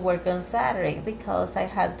go to work on Saturday because I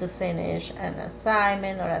had to finish an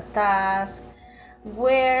assignment or a task.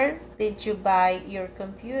 Where did you buy your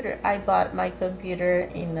computer? I bought my computer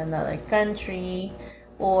in another country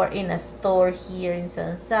or in a store here in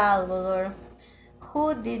San Salvador.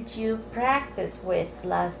 Who did you practice with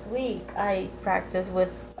last week? I practiced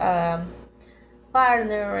with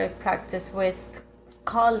partner, I practiced with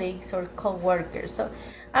colleagues or co-workers. So,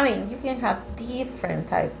 I mean, you can have different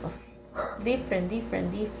type of different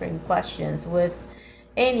questions with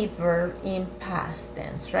any verb in past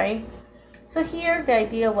tense, right? So here the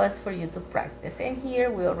idea was for you to practice, and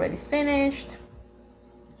here we already finished.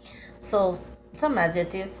 So some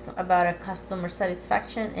adjectives about a customer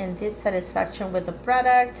satisfaction and dissatisfaction with the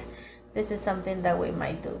product. This is something that we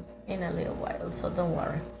might do in a little while, so don't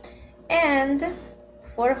worry. And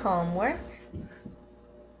for homework,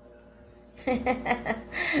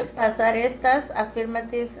 pasar estas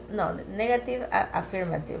negative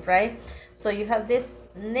affirmative, right? So you have this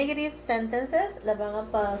negative sentences, las van a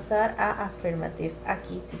pasar a affirmative.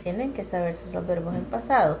 Aquí sí tienen que saber los verbos en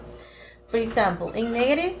pasado. For example, in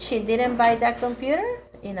negative, she didn't buy that computer.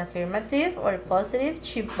 In affirmative or positive,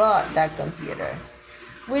 she bought that computer.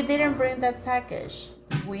 We didn't bring that package.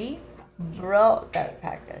 We brought that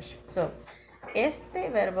package. So, este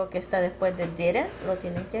verbo que está después de didn't lo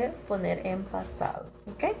tienen que poner en pasado.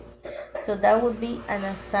 Okay? So that would be an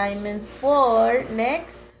assignment for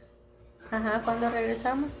next. ¿Cuándo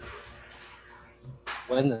regresamos?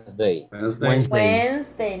 Wednesday.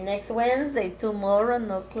 Next Wednesday. Tomorrow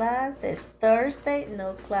no classes. Thursday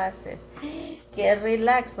no classes. Qué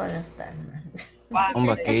relax van a estar. On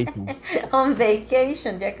vacation. On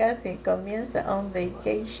vacation, ya casi comienza on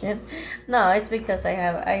vacation. No, it's because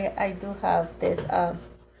I do have this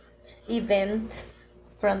event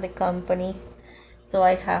from the company, so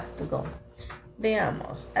I have to go.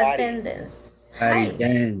 Veamos, attendance. Party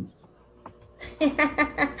dance.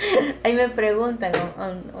 Ahí me preguntan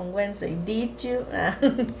on Wednesday, did you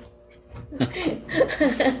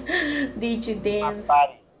did you dance?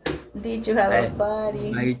 Did you have a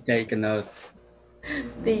party? I take a note.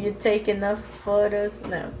 Did you take enough photos?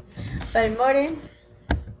 No. Palmore,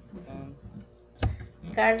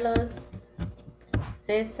 Carlos,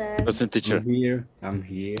 Cesar, Present, teacher. I'm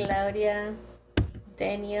here. Claudia,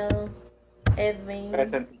 Daniel, Edwin,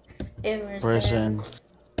 Present. Emerson, Present.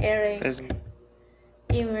 Eric, Present.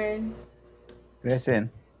 Emer,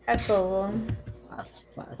 Present. Jacobo,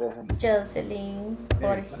 Jocelyn,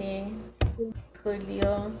 Jorge,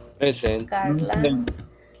 Julio, Present. Carla,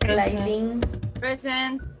 Lailin.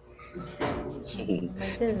 Present. My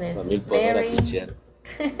goodness, También puedo Mary. escuchar.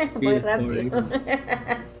 Muy rápido.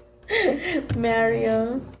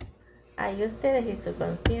 Mario. Ay, ustedes y su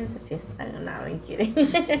conciencia si están, no, mentira.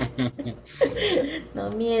 No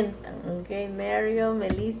mientan, ok. Mario,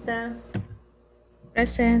 Melissa.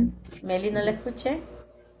 Present. Meli, ¿no la escuché?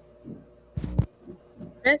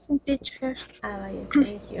 Present, teacher. Ah, vaya,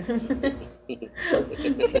 thank you.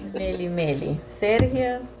 Meli.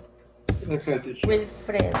 Sergio.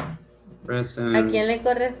 Wilfredo. Present. ¿A quién le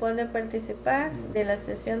corresponde participar de la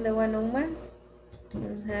sesión de One on One?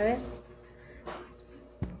 A ver.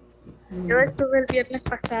 Yo estuve el viernes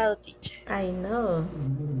pasado, teacher. I know.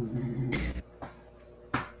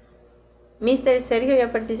 Mr. Sergio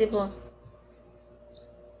ya participó.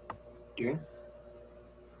 ¿Qué?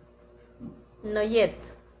 No yet.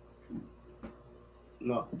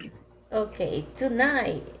 No. Okay,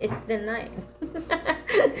 tonight. It's the night.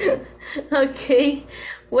 Okay.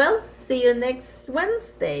 Well, see you next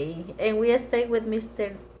Wednesday. And we stay with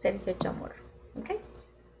Mr. Sergio Chamorro. Okay?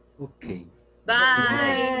 Okay.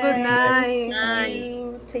 Bye. Good night.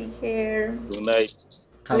 Night. Take care. Good night.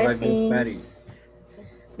 Have a good party. Blessings.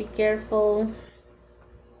 Be careful.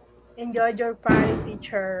 Enjoy your party,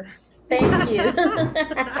 teacher. Thank you.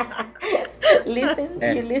 You listen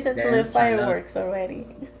to the Dance a lot. fireworks already.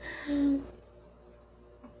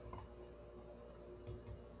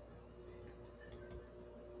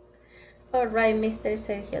 All right, Mr.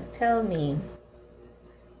 Sergio, tell me.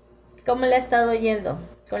 ¿Cómo le ha estado yendo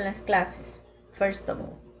con las clases? First of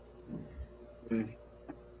all.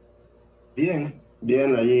 Bien,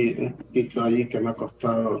 allí, un poquito allí que me ha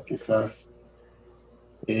costado quizás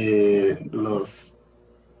el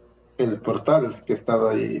portal que he estado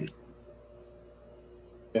ahí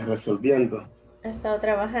resolviendo. ¿Ha estado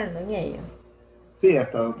trabajando en ello? Sí, he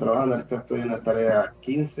estado trabajando, ahorita estoy en la tarea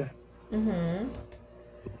 15, Ujú.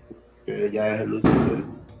 que ya es el uso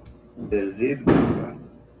del DIP. ¿verdad?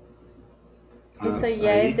 Eso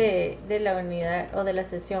ya ahí. es de la unidad o de la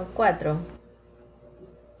sesión 4.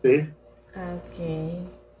 Sí, Ah, ok.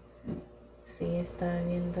 Sí, estaba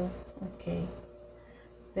viendo. Ok.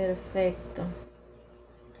 Perfecto.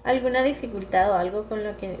 ¿Alguna dificultad o algo con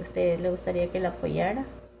lo que usted le gustaría que la apoyara?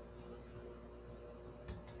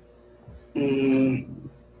 Mm,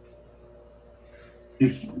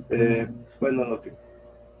 bueno, lo que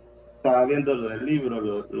estaba viendo lo del libro,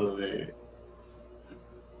 lo de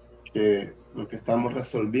que lo que estamos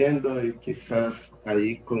resolviendo y quizás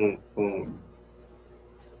ahí con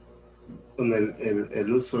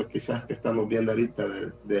el uso quizás que estamos viendo ahorita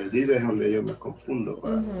del did es donde yo me confundo,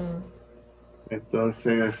 ¿verdad?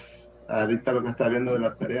 Entonces, ahorita lo que está viendo de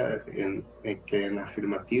la tarea en que en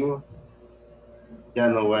afirmativo ya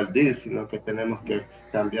no va el did, sino que tenemos que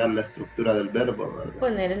cambiar la estructura del verbo, ¿verdad?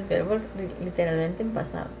 Poner el verbo literalmente en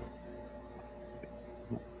pasado.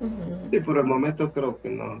 Sí, por el momento creo que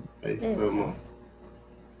no. Ahí podemos.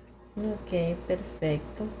 Ok,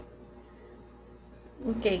 perfecto.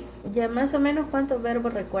 Ok, ya más o menos cuántos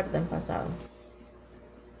verbos recuerda en pasado.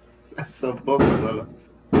 Son pocos,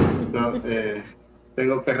 no,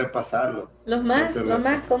 tengo que repasarlo. Los más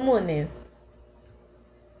comunes.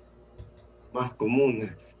 Más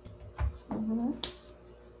comunes.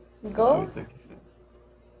 Go. Ahorita quizá.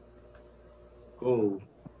 Go.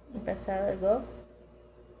 En pasado, go.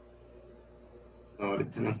 No,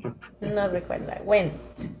 ahorita no. No recuerda. Went.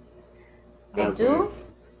 ¿De do?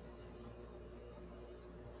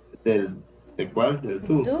 ¿De cuál? Del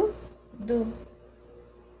do. Do.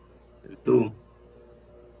 El do.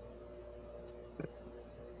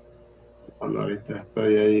 Bueno, ahorita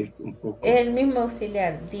estoy ahí un poco. Es el mismo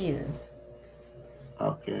auxiliar, did.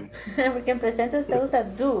 Ok. Porque en presente usted usa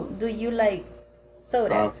do. Do you like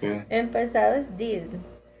soda? Ok. En pasado es did.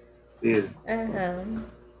 Did. Ajá.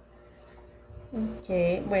 Ok,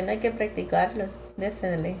 bueno, hay que practicarlos,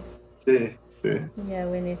 definitely. Sí. Yeah,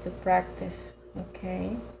 we need to practice.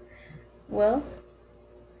 Okay. Well,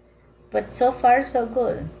 but so far so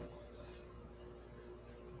good.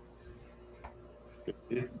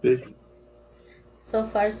 Please. So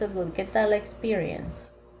far so good. ¿Qué tal la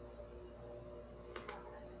experience?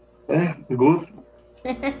 Good.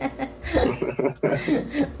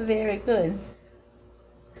 Very good.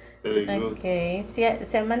 Very good. Okay.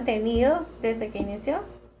 ¿Se ha mantenido desde que inició?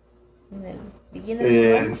 En el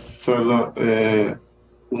beginner's Solo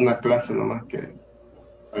una clase nomás que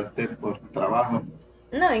falté por trabajo.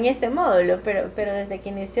 No, en ese módulo, pero desde que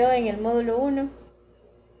inició en el módulo 1.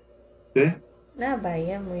 ¿Sí? Ah,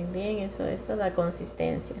 vaya, muy bien, eso da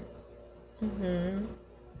consistencia.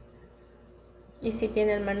 ¿Y si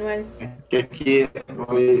tiene el manual? Que aquí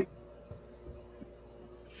hoy,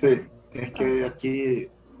 sí, es que aquí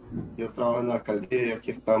yo trabajo en la alcaldía y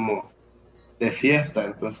aquí estamos de fiesta,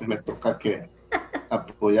 entonces me toca que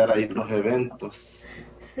apoyar ahí los eventos.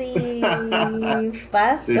 Sí,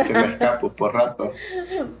 pasa. Sí, que me escapo por rato.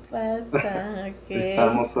 Pasa, ok.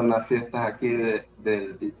 Estamos en las fiestas aquí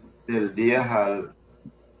del 10 al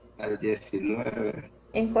 19.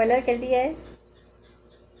 ¿En cuál alcaldía es?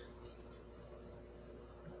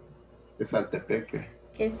 De Saltepeque.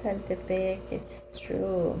 Que Saltepeque, it's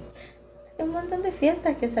true. Hay un montón de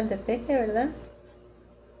fiestas que Saltepeque, ¿verdad?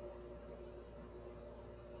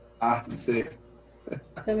 Ah, sí.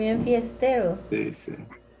 Son bien fiesteros. Sí.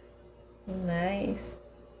 Nice.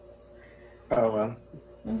 Ah, bueno.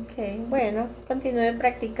 Ok, bueno, continúe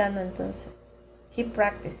practicando entonces. Keep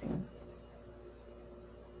practicing.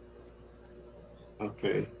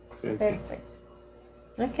 Okay. Perfect.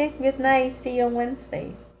 Okay, good night. See you on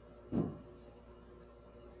Wednesday.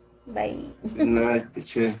 Bye. Good night,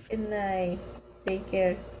 teacher. Good night. Take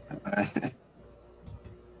care. Bye.